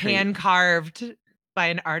a like real treat. Hand carved by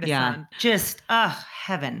an artisan. Yeah, just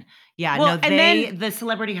heaven. Yeah, well, the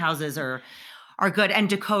celebrity houses are good. And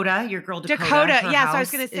Dakota, your girl Dakota. Yeah, so I was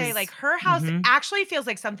going to say, like, her house actually feels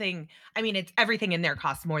like something, I mean, it's everything in there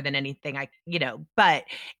costs more than anything but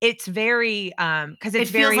it's very, because it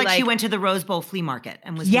feels like she went to the Rose Bowl flea market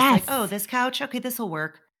and was just like, oh, this couch, okay, this will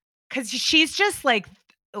work. Because she's just like,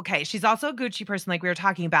 okay, she's also a Gucci person, like we were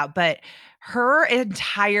talking about, but her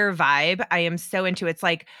entire vibe, I am so into. It's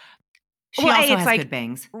like, she also has good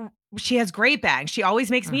bangs. She has great bangs. She always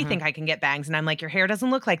makes me think I can get bangs. And I'm like, your hair doesn't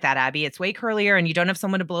look like that, Abby. It's way curlier and you don't have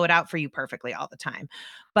someone to blow it out for you perfectly all the time.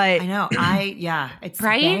 But I know. It's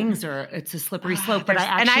bangs or it's a slippery slope. But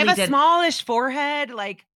I have a smallish forehead,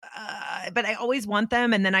 like, but I always want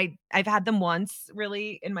them. And then I've had them once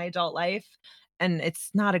really in my adult life. And it's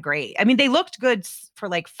not a great, I mean, they looked good for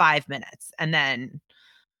like 5 minutes. And then,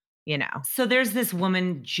 you know. So there's this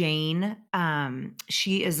woman, Jane.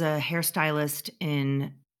 She is a hairstylist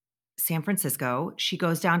in San Francisco. She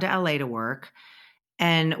goes down to LA to work.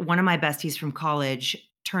 And one of my besties from college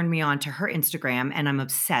turned me on to her Instagram and I'm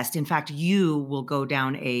obsessed. In fact, you will go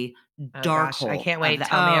down a dark hole. I can't wait.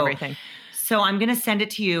 Tell me everything. So I'm going to send it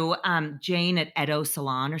to you, Jane at Edo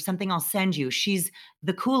Salon or something. I'll send you. She's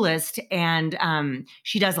the coolest. And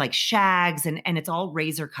she does like shags and it's all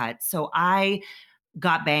razor cut. So I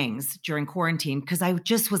got bangs during quarantine because I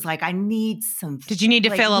just was like, I need some. Did you need to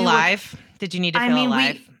feel alive? Did you need to feel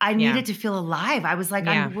alive? I needed to feel alive. I was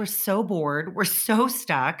like, we're so bored. We're so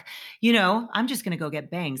stuck. I'm just going to go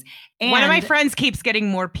get bangs. And one of my friends keeps getting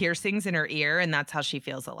more piercings in her ear, and that's how she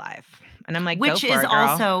feels alive. And I'm like, which go for is it, girl.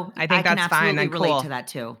 also, I think that's fine. I cool. relate to that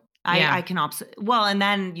too. I can well, and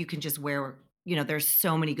then you can just wear, there's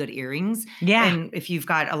so many good earrings. Yeah. And if you've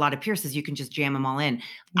got a lot of piercings, you can just jam them all in.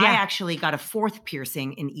 Yeah. I actually got a 4th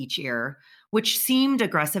piercing in each ear, which seemed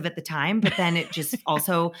aggressive at the time, but then it just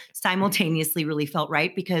also simultaneously really felt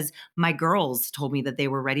right because my girls told me that they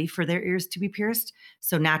were ready for their ears to be pierced.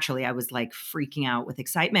 So naturally, I was like freaking out with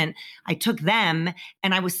excitement. I took them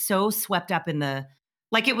and I was so swept up in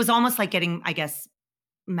it was almost like getting, I guess,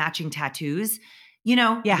 matching tattoos,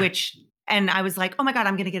 which, and I was like, oh my God,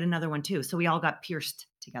 I'm going to get another one too. So we all got pierced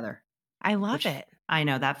together. I love it. I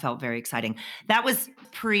know that felt very exciting. That was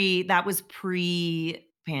pre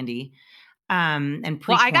Pandy. And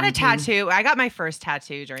well, I got a tattoo. I got my first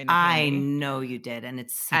tattoo during the pandemic. I know you did. And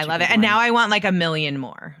it's such I love it. And now I want like a million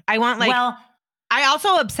more. I want like, I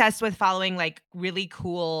also obsessed with following like really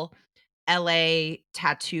cool LA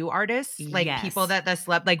tattoo artists, like people that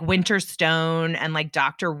like Winter Stone and like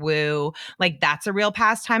Dr. Wu. Like that's a real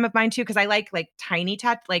pastime of mine too. Cause I like tiny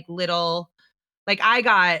like little, like I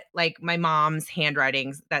got like my mom's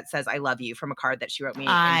handwriting that says I love you from a card that she wrote me in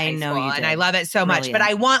high school. And I love it so much. But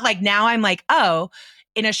I want like, now I'm like, oh,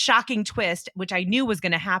 in a shocking twist, which I knew was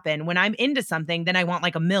going to happen, when I'm into something, then I want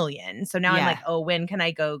like a million. So now I'm like, oh, when can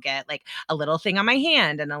I go get like a little thing on my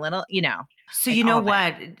hand and a little, So like you know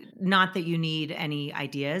what? Not that you need any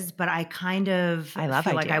ideas, but I kind of I love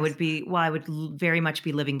feel ideas. Like I would very much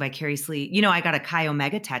be living vicariously. I got a Chi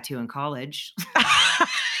Omega tattoo in college.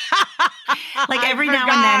 Like every now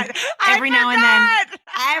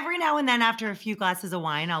and then after a few glasses of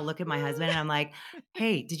wine, I'll look at my husband and I'm like,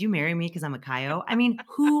 hey, did you marry me because I'm a Chi-O? I mean,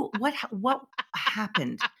 what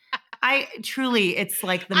happened? It's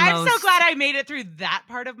like I'm so glad I made it through that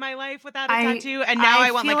part of my life without a tattoo. And now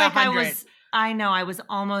I want like 100. I know I was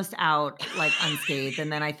almost out like unscathed.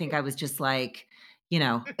 And then I think I was just like,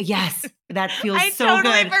 yes, that feels so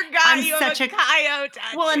totally good. Forgot I'm you such a Chi-O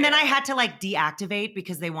tattoo. Well, and then I had to like deactivate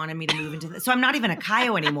because they wanted me to move into so I'm not even a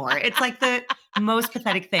Chi-O anymore. It's like the most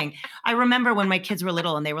pathetic thing. I remember when my kids were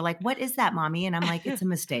little and they were like, what is that, mommy? And I'm like, it's a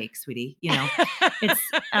mistake, sweetie. It's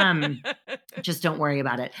just don't worry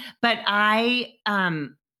about it. But I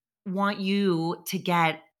want you to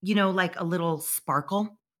get, like a little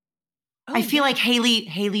sparkle. Oh, I feel like Hailey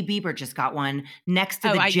Bieber just got one next to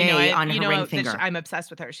the J on her ring finger. I'm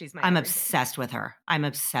obsessed with her. I'm obsessed with her. I'm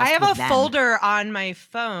obsessed. I have with a folder on my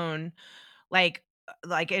phone, like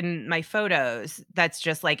in my photos, that's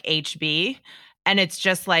just like HB, and it's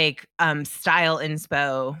just like style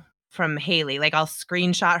inspo from Hailey. Like I'll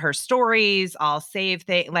screenshot her stories. I'll save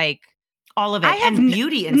like all of it. And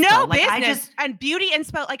beauty inspo. No business. And beauty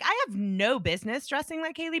inspo. Like I have no business dressing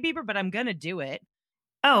like Hailey Bieber, but I'm gonna do it.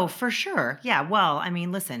 Oh, for sure. Yeah. Well, I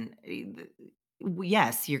mean, listen,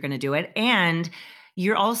 yes, you're going to do it. And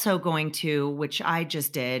you're also going to, which I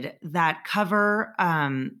just did, that cover,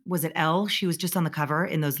 was it Elle? She was just on the cover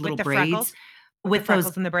in those little braids. Freckles? With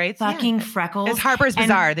those in the braids? Fucking freckles. It's Harper's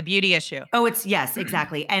Bazaar, the beauty issue. Oh, yes,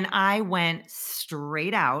 exactly. And I went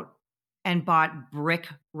straight out and bought brick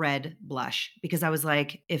red blush because I was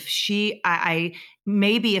like,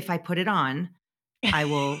 maybe if I put it on, I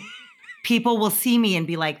will... people will see me and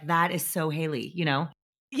be like, that is so Hailey,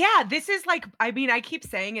 Yeah, this is like, I mean, I keep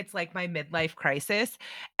saying it's like my midlife crisis.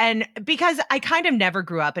 And because I kind of never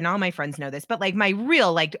grew up, and all my friends know this, but like my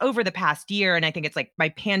real, like over the past year, and I think it's like my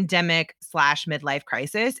pandemic / midlife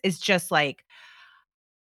crisis is just like,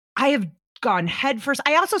 I have gone headfirst.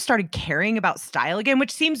 I also started caring about style again,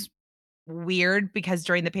 which seems weird because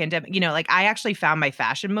during the pandemic, like I actually found my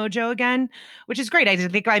fashion mojo again, which is great. I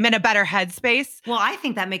think I'm in a better headspace. Well, I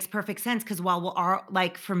think that makes perfect sense because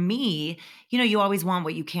like for me, you always want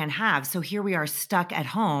what you can't have. So here we are stuck at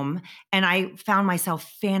home and I found myself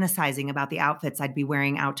fantasizing about the outfits I'd be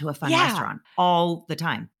wearing out to a fun restaurant all the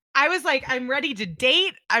time. I was like, I'm ready to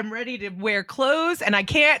date. I'm ready to wear clothes and I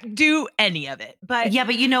can't do any of it. But yeah,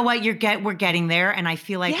 but you know what? We're getting there. And I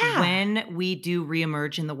feel like when we do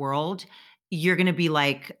reemerge in the world, you're going to be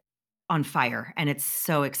like on fire. And it's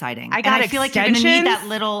so exciting. I feel like you're going to need that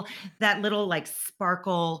little like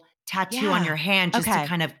sparkle tattoo on your hand just to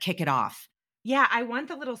kind of kick it off. Yeah, I want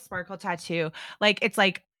the little sparkle tattoo. Like, it's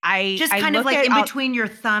like Just I kind of look like at in between your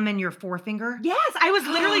thumb and your forefinger? Yes, I was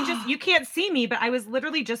literally just, you can't see me, but I was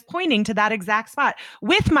literally just pointing to that exact spot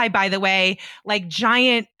with my, by the way, like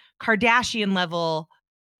giant Kardashian level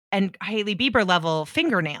and Hailey Bieber level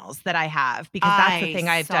fingernails that I have, because that's the I thing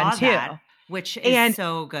I've done saw too. that, which is And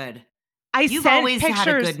so good. I You've sent always had a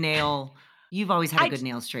pictures. good nail. You've always had a I good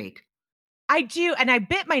nail streak. I do. And I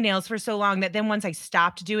bit my nails for so long that then once I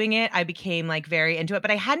stopped doing it, I became like very into it.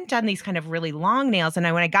 But I hadn't done these kind of really long nails. And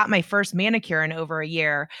when I got my first manicure in over a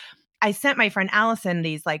year, I sent my friend Allison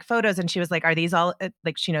these like photos and she was like, are these all,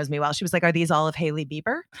 like, she knows me well. She was like, are these all of Hailey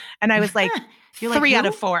Bieber? And I was like, You're like, 3 out who?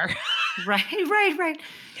 of 4. Right.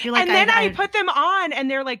 You're like, And then I put them on and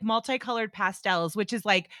they're like multicolored pastels, which is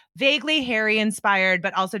like vaguely Harry inspired,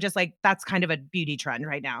 but also just like that's kind of a beauty trend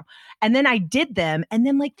right now. And then I did them. And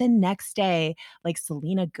then like the next day, like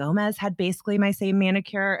Selena Gomez had basically my same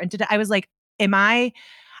manicure. And I was like, I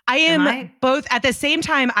am both at the same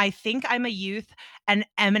time. I think I'm a youth and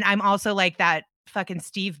I'm also like that fucking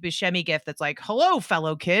Steve Buscemi gift that's like, hello,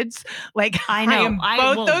 fellow kids. Like I know. I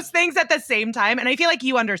am both those things at the same time. And I feel like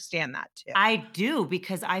you understand that too. I do,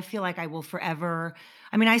 because I feel like I will forever.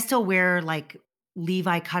 I mean, I still wear like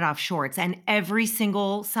Levi cutoff shorts, and every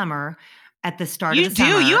single summer at the start of the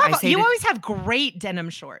summer, you always have great denim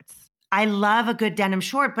shorts. I love a good denim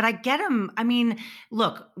short, but I get them. I mean,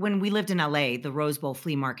 look, when we lived in LA, the Rose Bowl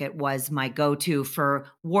flea market was my go-to for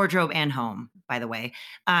wardrobe and home, by the way.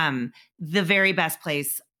 The very best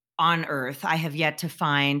place on earth. I have yet to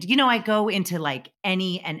find, I go into like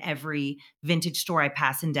any and every vintage store I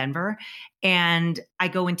pass in Denver, and I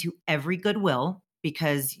go into every Goodwill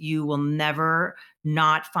because you will never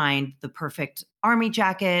not find the perfect army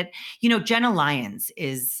jacket. Jenna Lyons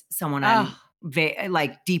is someone I'm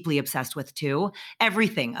like deeply obsessed with too.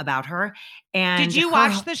 Everything about her. And did you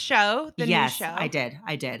watch the show? Yes, new show? I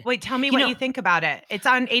did. Wait, tell me what you think about it. It's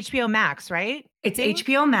on HBO Max, right? It's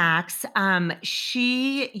HBO Max.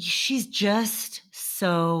 She's just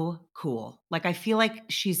so cool. Like, I feel like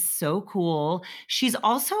she's so cool. She's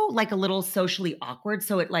also like a little socially awkward,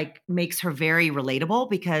 so it like makes her very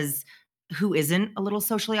relatable, because who isn't a little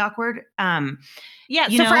socially awkward? Yeah.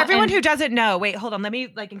 So for everyone who doesn't know, wait, hold on. Let me,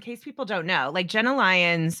 like, in case people don't know, like Jenna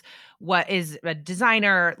Lyons, what is a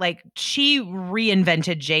designer, like she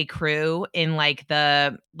reinvented J. Crew in like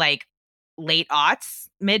the like late aughts,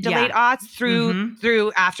 mid to late aughts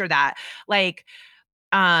through after that. Like,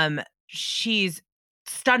 she's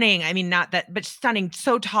stunning. I mean, not that, but stunning,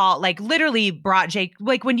 so tall, like literally brought Jake,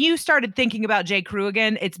 like when you started thinking about J. Crew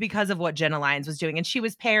again, it's because of what Jenna Lyons was doing. And she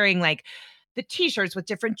was pairing like the t-shirts with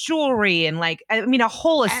different jewelry and like, I mean, a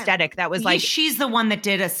whole aesthetic that was like. She's the one that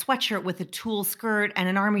did a sweatshirt with a tulle skirt and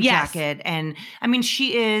an army jacket. And I mean,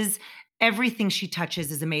 everything she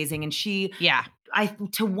touches is amazing. And I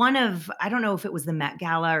don't know if it was the Met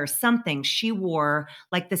Gala or something, she wore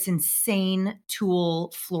like this insane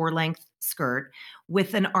tulle floor length skirt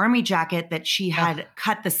with an army jacket that she had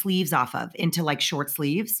cut the sleeves off of into like short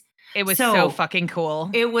sleeves. It was so fucking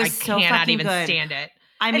cool. It was I cannot even stand it.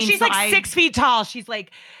 I mean, she's like 6 feet tall. She's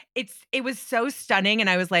like, it was so stunning.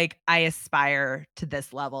 And I was like, I aspire to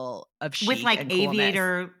this level of chic with like and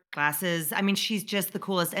aviator glasses. I mean, she's just the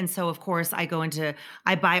coolest. And so of course I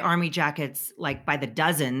buy army jackets like by the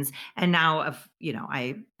dozens. And now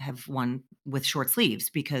I have one with short sleeves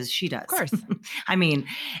because she does. Of course. I mean,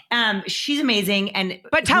 she's amazing.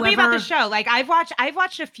 But tell me about the show. Like I've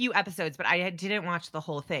watched a few episodes, but I didn't watch the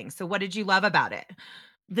whole thing. So what did you love about it?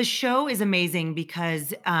 The show is amazing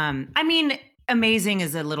because, amazing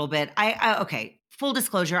is a little bit, okay, full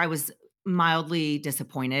disclosure, I was mildly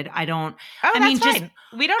disappointed. We don't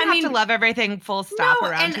have to love everything full stop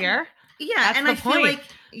around here. Yeah. That's and I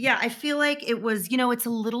feel like it was, it's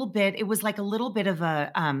it was like a little bit of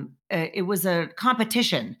it was a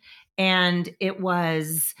competition, and it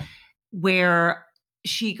was where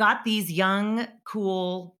she got these young,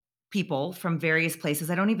 cool people from various places.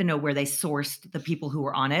 I don't even know where they sourced the people who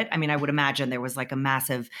were on it. I mean, I would imagine there was like a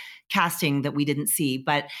massive casting that we didn't see,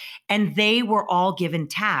 and they were all given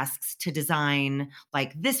tasks to design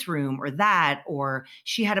like this room or that, or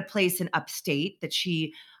she had a place in upstate that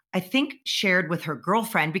she, I think, shared with her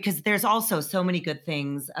girlfriend, because there's also so many good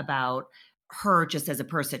things about her just as a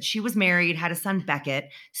person. She was married, had a son, Beckett.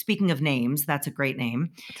 Speaking of names, that's a great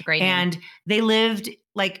name. It's a great name. And they lived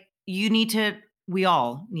like, we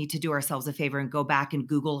all need to do ourselves a favor and go back and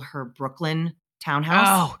Google her Brooklyn townhouse.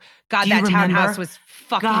 Oh, God, that townhouse was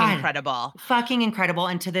fucking incredible. Fucking incredible.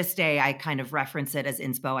 And to this day, I kind of reference it as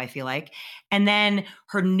inspo, I feel like. And then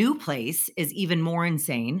her new place is even more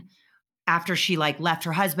insane after she like left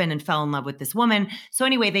her husband and fell in love with this woman. So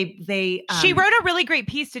anyway, they she wrote a really great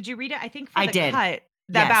piece. Did you read it? I think I did. Cut.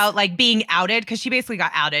 about like being outed, because she basically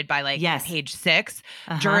got outed by like Page Six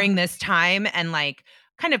during this time, and like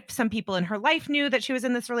kind of some people in her life knew that she was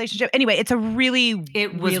in this relationship. Anyway, it's a really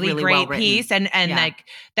great piece, and like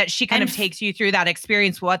that she kind of takes you through that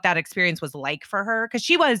experience, what that experience was like for her, because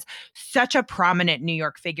she was such a prominent New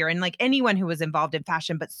York figure, and like anyone who was involved in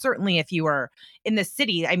fashion, but certainly if you were in the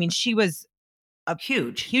city, I mean, she was a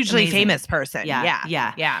hugely famous person.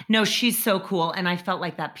 Yeah. No, she's so cool. And I felt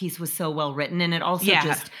like that piece was so well written. And it also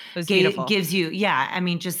gives you, I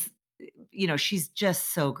mean, just, she's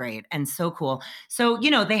just so great and so cool. So,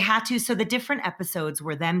 they had to, so the different episodes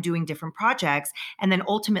were them doing different projects. And then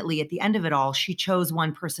ultimately at the end of it all, she chose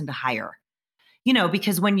one person to hire.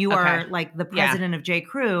 Because when you are like the president of J.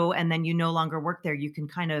 Crew and then you no longer work there, you can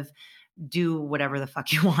kind of do whatever the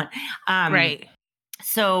fuck you want. Right.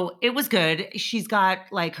 So it was good. She's got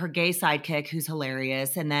like her gay sidekick who's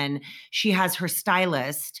hilarious. And then she has her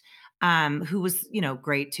stylist, who was,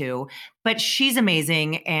 great too. But she's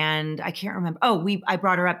amazing. And I can't remember. I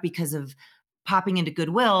brought her up because of popping into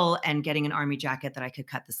Goodwill and getting an army jacket that I could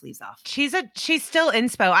cut the sleeves off. She's still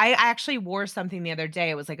inspo. I actually wore something the other day.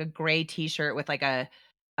 It was like a gray t-shirt with like a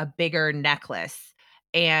bigger necklace.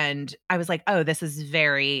 And I was like, oh, this feels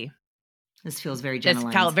very Jenna Lyons.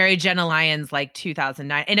 This felt very Jenna Lyons, like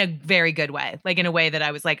 2009, in a very good way. Like in a way that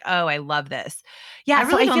I was like, oh, I love this. Yeah, I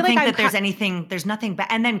really don't think that there's nothing bad.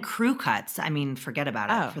 And then crew cuts. I mean, forget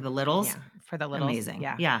about it. For the littles. Yeah, for the littles. Amazing.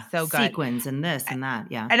 Yeah. So good. Sequins and this and that.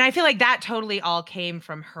 Yeah. And I feel like that totally all came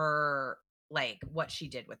from her, like what she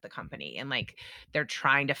did with the company, and like they're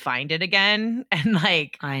trying to find it again. And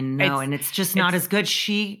like, I know. And it's just not as good.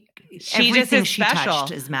 She just is she special.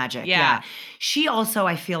 Touched is magic. Yeah. She also,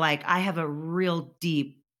 I feel like I have a real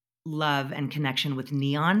deep love and connection with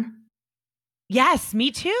neon. Yes,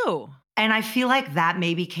 me too. And I feel like that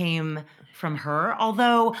maybe came from her,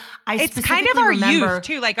 although it's kind of our youth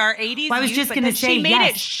too, like our 80s. Well, I was just going to say, she made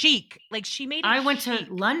it chic. Like she made it I went to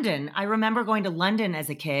London. I remember going to London as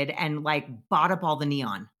a kid and like bought up all the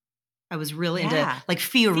neon. I was really into like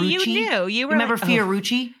Fiorucci. You remember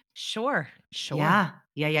Fiorucci? Sure.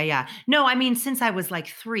 Yeah. No, I mean, since I was like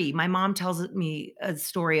 3, my mom tells me a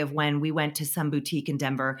story of when we went to some boutique in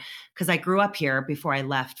Denver, because I grew up here before I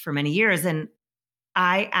left for many years. And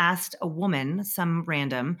I asked a woman, some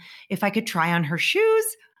random, if I could try on her shoes,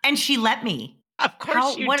 and she let me. Of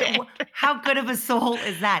course you did. How good of a soul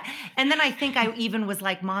is that? And then I think I even was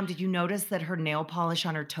like, Mom, did you notice that her nail polish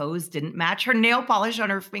on her toes didn't match her nail polish on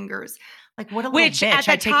her fingers? Like, what a little bitch.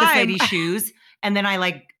 I take this lady's shoes and then I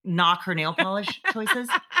like knock her nail polish choices.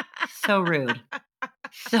 So rude.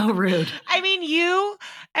 So rude. I mean, you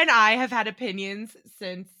and I have had opinions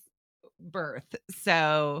since birth.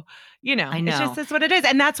 So, I know. It's just that's what it is.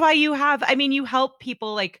 And that's why you help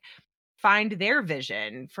people like find their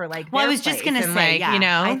vision for like I was just gonna say, like,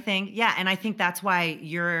 I think, and I think that's why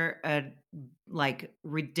you're a like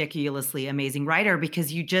ridiculously amazing writer,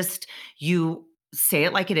 because you say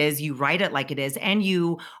it like it is, you write it like it is, and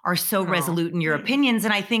you are so resolute in your opinions.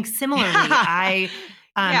 And I think similarly, I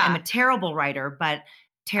am a terrible writer, but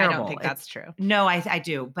terrible. I don't think that's true. No, I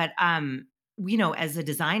do. But as a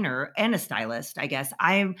designer and a stylist, I guess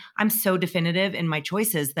I'm so definitive in my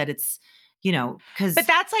choices that it's, but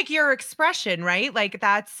that's like your expression, right? Like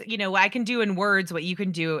that's, I can do in words what you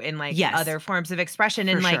can do in like other forms of expression.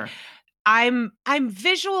 And like, I'm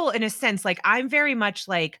visual in a sense. Like I'm very much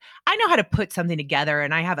like, I know how to put something together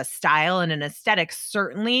and I have a style and an aesthetic,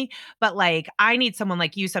 certainly. But like, I need someone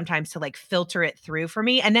like you sometimes to like filter it through for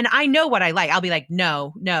me. And then I know what I like. I'll be like,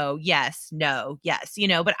 no, yes,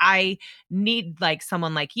 but I need like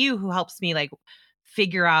someone like you who helps me like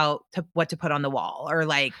figure out what to put on the wall, or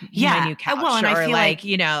like my new couch. Well, and I feel like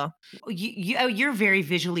you're very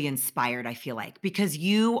visually inspired, I feel like, because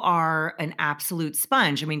you are an absolute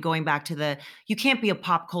sponge. I mean, going back to you can't be a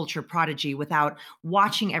pop culture prodigy without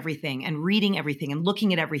watching everything and reading everything and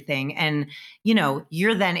looking at everything. And,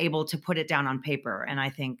 you're then able to put it down on paper. And I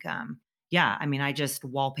think, I just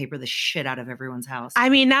wallpaper the shit out of everyone's house. I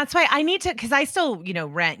mean, that's why I need to, because I still,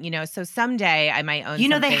 rent, so someday I might own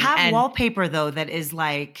something. They have wallpaper though that is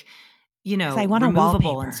like, I want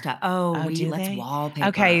removable and stuff. Let's wallpaper.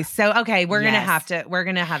 Okay. So, we're going to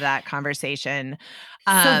have that conversation.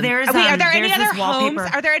 So there's, are there any other homes?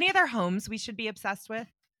 Are there any other homes we should be obsessed with?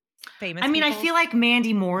 Famous I people's? feel like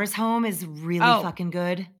Mandy Moore's home is really fucking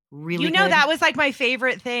good. Really good. That was like my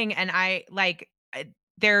favorite thing. And I like,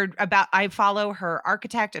 I follow her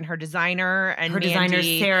architect and her designer and her designer,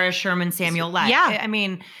 Sarah Sherman Samuel. Yeah. I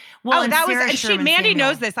mean, Mandy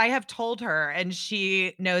knows this. I have told her, and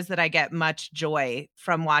she knows that I get much joy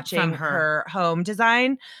from watching her home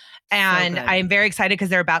design. And I'm very excited because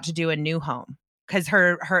they're about to do a new home because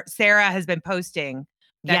her Sarah has been posting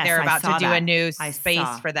that Yes, they're I about to saw do a that. new I space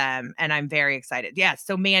saw. for them, and I'm very excited. Yeah,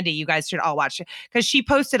 so Mandy, you guys should all watch it because she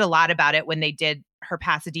posted a lot about it when they did her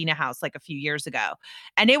Pasadena house like a few years ago.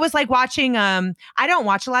 And it was like watching I don't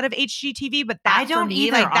watch a lot of HGTV, but I that for don't me,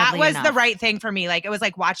 either, like that oddly was the enough. right thing for me. Like it was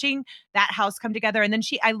like watching that house come together. And then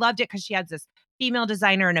I loved it because she had this female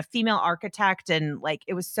designer and a female architect, and like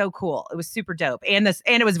it was so cool. It was super dope. And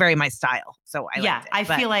it was very my style. So I Yeah, liked it. I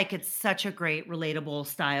But feel like it's such a great relatable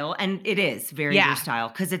style, and it is very your yeah. style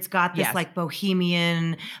because it's got this Yes. like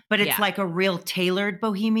bohemian, but it's Yeah. like a real tailored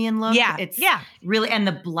bohemian look. Yeah. It's Yeah. really, and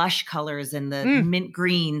the blush colors and the Mm. mint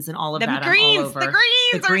greens and all of The that, I'm all greens. The over. The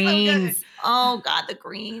greens are so good. greens. Oh God, the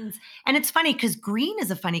greens. And it's funny because green is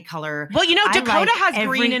a funny color. Well, you know, I Dakota like has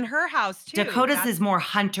green in her house too. Dakota's is more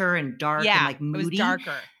hunter and dark and Yeah, like it was moody.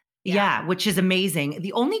 darker. Yeah, which is amazing.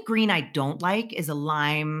 The only green I don't like is a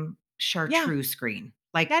lime Yeah. chartreuse green.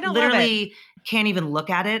 Like I don't love it. literally can't even look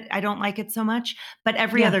at it. I don't like it so much, but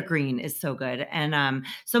every Yeah. other green is so good. And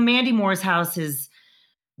so Mandy Moore's house is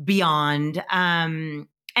beyond. And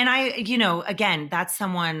I, again, that's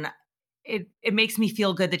someone it makes me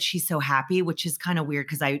feel good that she's so happy, which is kind of weird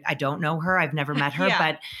because I don't know her. I've never met her, Yeah.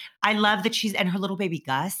 but I love that and her little baby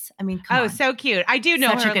Gus. I mean, come on. So cute. I do know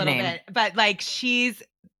Such her a a good little name. bit, but like she's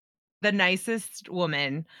the nicest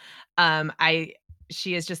woman.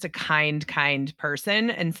 She is just a kind person.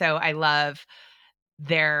 And so I love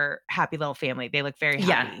their happy little family. They look very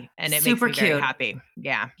happy and it makes super me very cute. happy.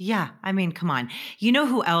 Yeah. Yeah. I mean, come on. You know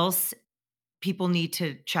who else people need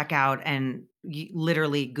to check out and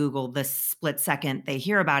literally Google the split second they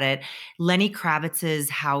hear about it? Lenny Kravitz's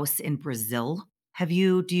house in Brazil. Are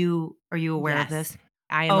you aware of this?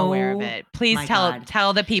 I am aware of it. Please my God.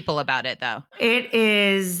 tell the people about it though. It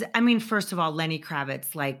is, I mean, first of all, Lenny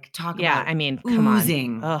Kravitz, like talk about come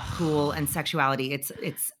oozing on. cool and sexuality.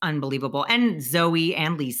 It's unbelievable. And Zoe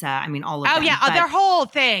and Lisa, I mean, all of them. Oh yeah, their whole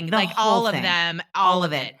thing, the like whole all of thing. them, all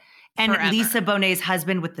of it. And forever. Lisa Bonet's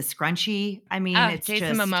husband with the scrunchie. I mean, it's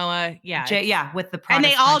Jason just Momoa. Yeah. with the Prada and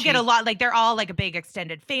they all scrunchie. get a lot, like they're all like a big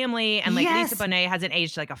extended family. And like Lisa Bonet hasn't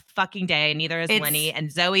aged like a fucking day. Neither is Lenny. And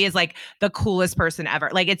Zoe is like the coolest person ever.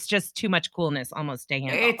 Like it's just too much coolness almost to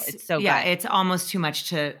handle. It's so good. Yeah, it's almost too much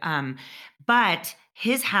to but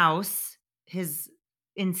his house, his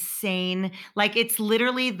insane, like it's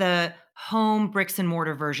literally the home bricks and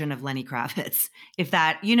mortar version of Lenny Kravitz. If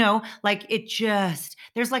that, like it just,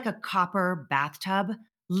 there's like a copper bathtub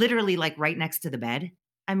literally like right next to the bed.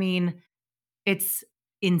 I mean, it's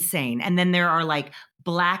insane. And then there are like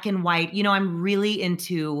black and white, I'm really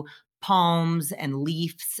into palms and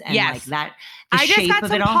leaves and like that. I just got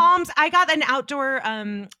some palms. I got an outdoor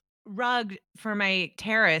rug for my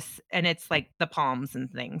terrace and it's like the palms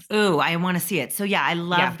and things. Ooh, I want to see it. So yeah, I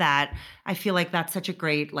love that. I feel like that's such a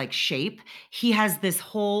great like shape. He has this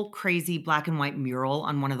whole crazy black and white mural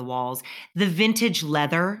on one of the walls. The vintage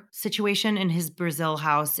leather situation in his Brazil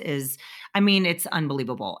house is, I mean, it's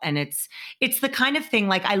unbelievable. And it's the kind of thing,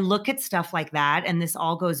 like I look at stuff like that and this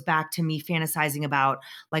all goes back to me fantasizing about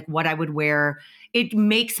like what I would wear. It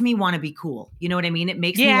makes me want to be cool. You know what I mean? It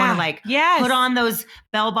makes me want to like put on those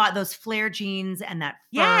those flare jeans and that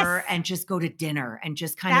fur and just go to dinner and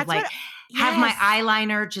just kind of like have my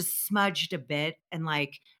eyeliner just smudged a bit and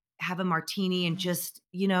like have a martini and just,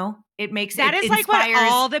 it makes that it is like what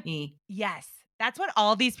all the me. Yes. That's what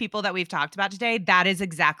all these people that we've talked about today, that is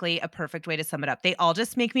exactly a perfect way to sum it up. They all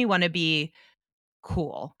just make me want to be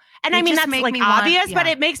cool. And I mean, that's like obvious, but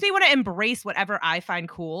it makes me want to embrace whatever I find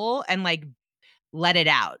cool and like let it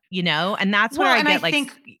out, and that's where I get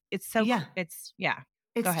think it's so, it's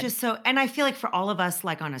just so, and I feel like for all of us,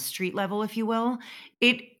 like on a street level, if you will,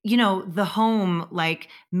 the home, like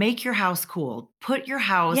make your house cool, put your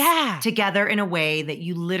house together in a way that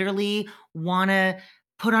you literally want to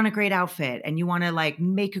put on a great outfit and you want to like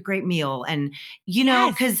make a great meal. And,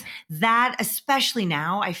 because that, especially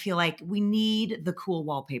now, I feel like we need the cool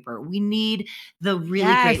wallpaper. We need the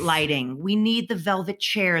really great lighting. We need the velvet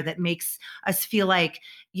chair that makes us feel like,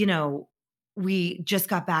 we just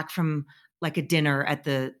got back from like a dinner at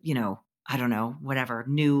the, I don't know, whatever,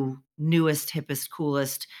 newest, hippest,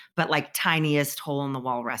 coolest, but like tiniest hole in the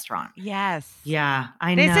wall restaurant. Yes. Yeah,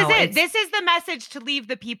 I know. This is it. This is the message to leave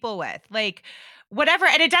the people with. Like, whatever.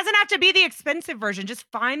 And it doesn't have to be the expensive version. Just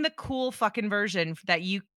find the cool fucking version that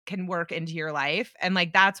you can work into your life. And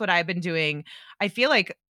like, that's what I've been doing. I feel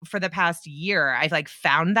like for the past year, I've like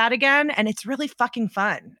found that again, and it's really fucking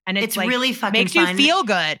fun. And it's like really fucking makes fun. you feel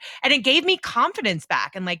good. And it gave me confidence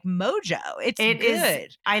back and like mojo. It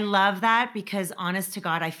good. I love that because honest to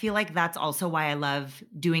God, I feel like that's also why I love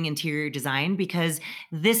doing interior design, because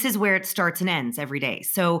this is where it starts and ends every day.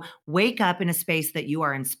 So wake up in a space that you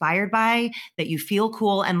are inspired by, that you feel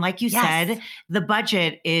cool. And like you said, the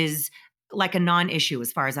budget is like a non-issue as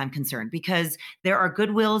far as I'm concerned, because there are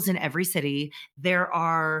Goodwills in every city. There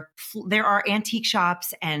are antique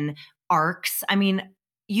shops and arcs. I mean,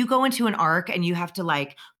 you go into an arc and you have to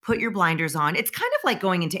like put your blinders on. It's kind of like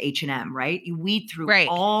going into H&M, right? You weed through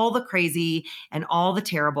all the crazy and all the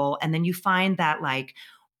terrible. And then you find that like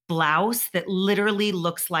blouse that literally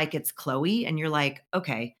looks like it's Chloe. And you're like,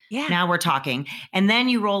 okay, now we're talking. And then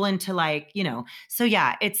you roll into like, so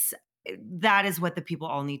yeah, that is what the people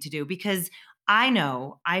all need to do, because I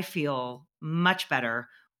know I feel much better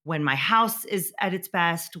when my house is at its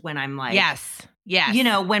best, when I'm like, yes,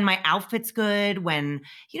 when my outfit's good, when,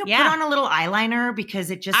 put on a little eyeliner, because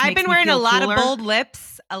it just I've been wearing a lot of bold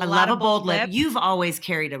lips. I love a bold lip. You've always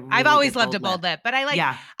carried a really I've always loved bold a bold lip, but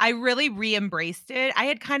I really re-embraced it. I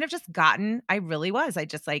had kind of just I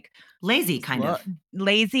just like lazy, kind of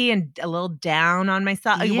lazy and a little down on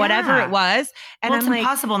myself, whatever it was. And it's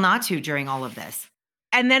impossible not to during all of this.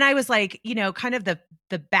 And then I was like, kind of the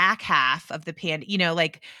back half of the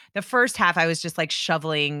like the first half, I was just like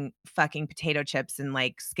shoveling fucking potato chips and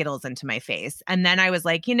like Skittles into my face. And then I was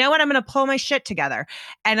like, you know what? I'm going to pull my shit together.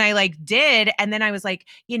 And I like did. And then I was like,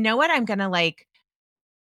 you know what? I'm going to like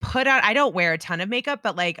put on, I don't wear a ton of makeup,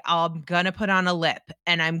 but like I'm going to put on a lip,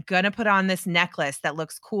 and I'm going to put on this necklace that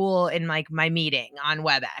looks cool in like my meeting on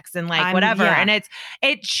WebEx and like whatever. Yeah. And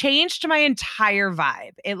it changed my entire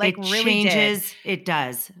vibe. It like really changes. It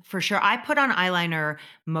does for sure. I put on eyeliner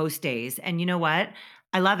most days, and you know what?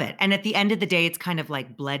 I love it. And at the end of the day, it's kind of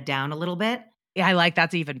like bled down a little bit. Yeah, I like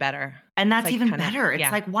that's even better. And that's like even better. It's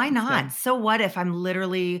like, why not? So what if I'm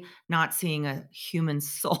literally not seeing a human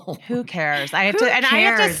soul? Who cares? I have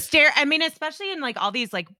to stare. I mean, especially in like all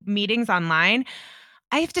these like meetings online,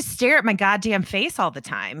 I have to stare at my goddamn face all the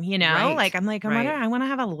time, Right. Like I'm like, I want to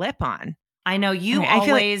have a lip on. I know you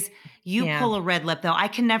always pull a red lip though. I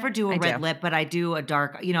can never do a red lip, but I do a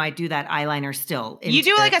dark, I do that eyeliner still. You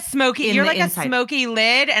do like a smoky, you're like a smoky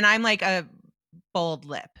lid, and I'm like a bold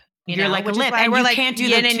lip. You're like a lip, and you can't do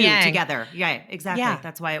the two together. Yeah, exactly. Yeah.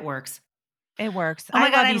 That's why it works. It works. Oh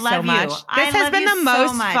my God, I love you so much. This has been the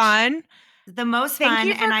most fun. The most fun. Thank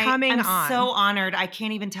you for coming on. I'm so honored. I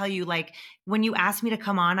can't even tell you, like, when you asked me to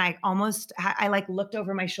come on, I like looked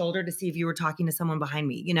over my shoulder to see if you were talking to someone behind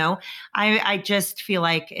me, I just feel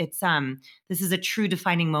like it's, this is a true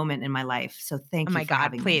defining moment in my life. So thank you for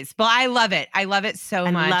having me. Well, I love it. I love it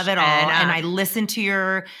so much. I love it all. And I listen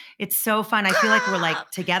to it's so fun. I feel like we're like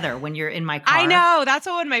together when you're in my car. I know. That's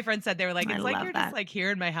what one of my friends said. They were like, it's like you're just like here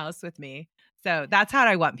in my house with me. So that's how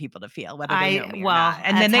I want people to feel, whether they know me or not.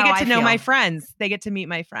 And then they get to know my friends. They get to meet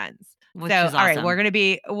my friends. Which is awesome. All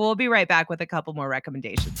right, we'll be right back with a couple more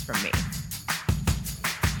recommendations from me.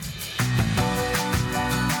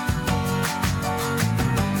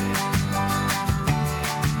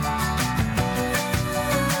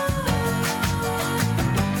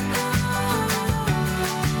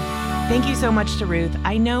 Thank you so much to Ruth.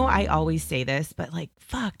 I know I always say this, but like,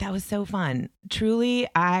 fuck, that was so fun. Truly,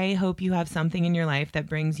 I hope you have something in your life that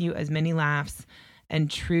brings you as many laughs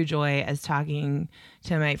and true joy as talking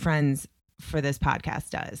to my friends for this podcast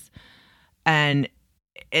does. And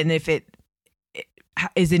if it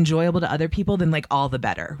is enjoyable to other people, then like all the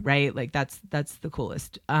better, right? Like that's the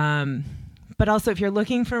coolest. But also, if you're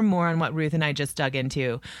looking for more on what Ruth and I just dug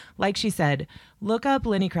into, like she said, look up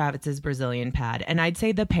Lenny Kravitz's Brazilian pad. And I'd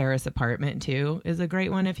say the Paris apartment, too, is a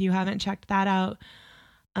great one if you haven't checked that out.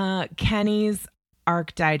 Kenny's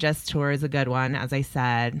Arc Digest tour is a good one, as I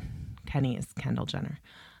said. Kenny is Kendall Jenner.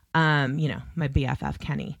 My BFF,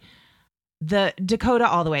 Kenny. The Dakota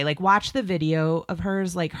All the Way. Like, watch the video of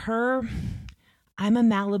hers. Like, I'm a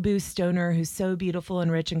Malibu stoner who's so beautiful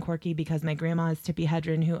and rich and quirky because my grandma is Tippi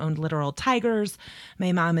Hedren, who owned literal tigers.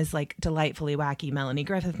 My mom is like delightfully wacky Melanie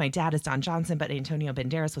Griffith. My dad is Don Johnson, but Antonio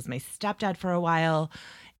Banderas was my stepdad for a while.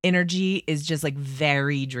 Energy is just like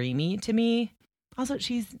very dreamy to me. Also,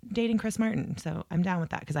 she's dating Chris Martin, so I'm down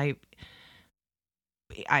with that because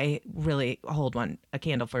I really hold a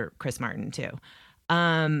candle for Chris Martin too.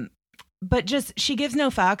 But just, she gives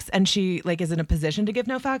no fucks, and she like is in a position to give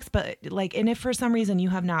no fucks. But like, and if for some reason you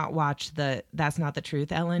have not watched the That's Not the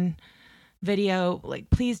Truth Ellen video,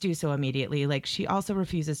 like please do so immediately. Like, she also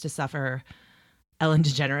refuses to suffer Ellen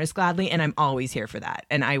DeGeneres gladly, and I'm always here for that.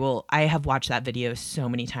 And I have watched that video so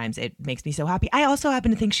many times. It makes me so happy. I also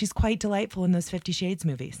happen to think she's quite delightful in those 50 Shades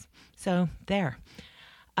movies. So there.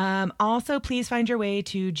 Also, please find your way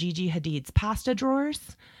to Gigi Hadid's pasta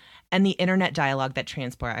drawers and the internet dialogue that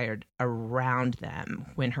transpired around them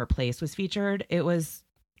when her place was featured. It was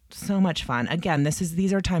so much fun. Again,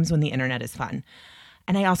 these are times when the internet is fun.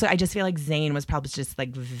 And I just feel like Zayn was probably just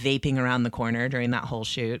like vaping around the corner during that whole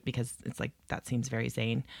shoot, because it's like, that seems very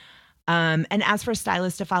Zayn. And as for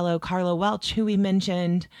stylists to follow, Carla Welch, who we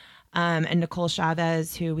mentioned, and Nicole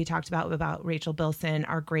Chavez, who we talked about Rachel Bilson,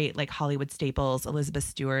 are great, like Hollywood staples. Elizabeth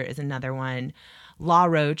Stewart is another one. Law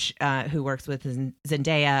Roach, who works with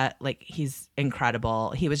Zendaya, like, he's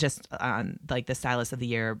incredible. He was just on like the Stylist of the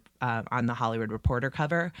Year on the Hollywood Reporter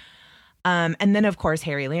cover. And then, of course,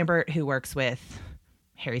 Harry Lambert, who works with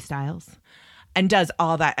Harry Styles and does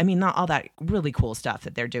all that. I mean, not all that really cool stuff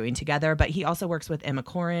that they're doing together, but he also works with Emma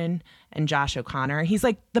Corrin and Josh O'Connor. He's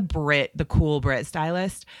like the cool Brit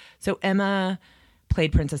stylist. So Emma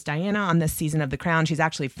played Princess Diana on this season of The Crown. She's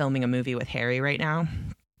actually filming a movie with Harry right now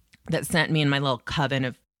that sent me and my little coven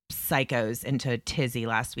of psychos into tizzy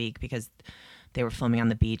last week, because they were filming on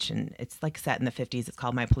the beach, and it's like set in the 50s. It's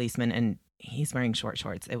called My Policeman, and he's wearing short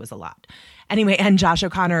shorts. It was a lot. Anyway, and Josh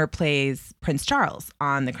O'Connor plays Prince Charles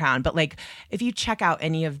on The Crown. But like, if you check out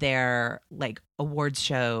any of their like awards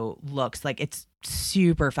show looks, like, it's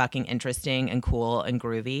super fucking interesting and cool and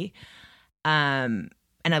groovy. And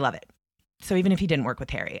I love it. So even if he didn't work with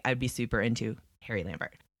Harry, I'd be super into Harry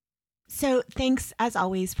Lambert. So thanks as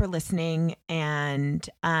always for listening. And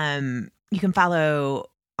you can follow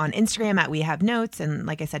on Instagram at We Have Notes. And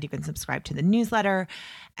like I said, you can subscribe to the newsletter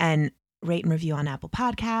and rate and review on Apple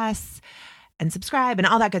Podcasts and subscribe and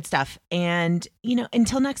all that good stuff. And,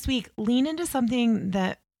 until next week, lean into something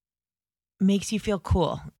that makes you feel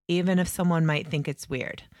cool, even if someone might think it's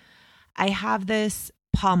weird. I have this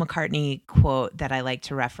Paul McCartney quote that I like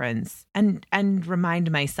to reference and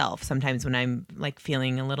remind myself sometimes when I'm like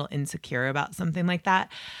feeling a little insecure about something like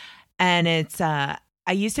that. And it's,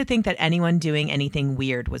 I used to think that anyone doing anything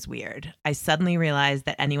weird was weird. I suddenly realized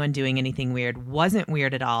that anyone doing anything weird wasn't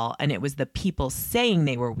weird at all. And it was the people saying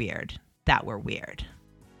they were weird that were weird.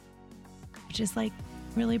 Which is like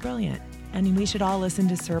really brilliant. I mean, we should all listen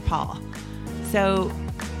to Sir Paul. So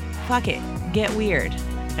fuck it, get weird.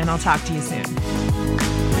 And I'll talk to you soon.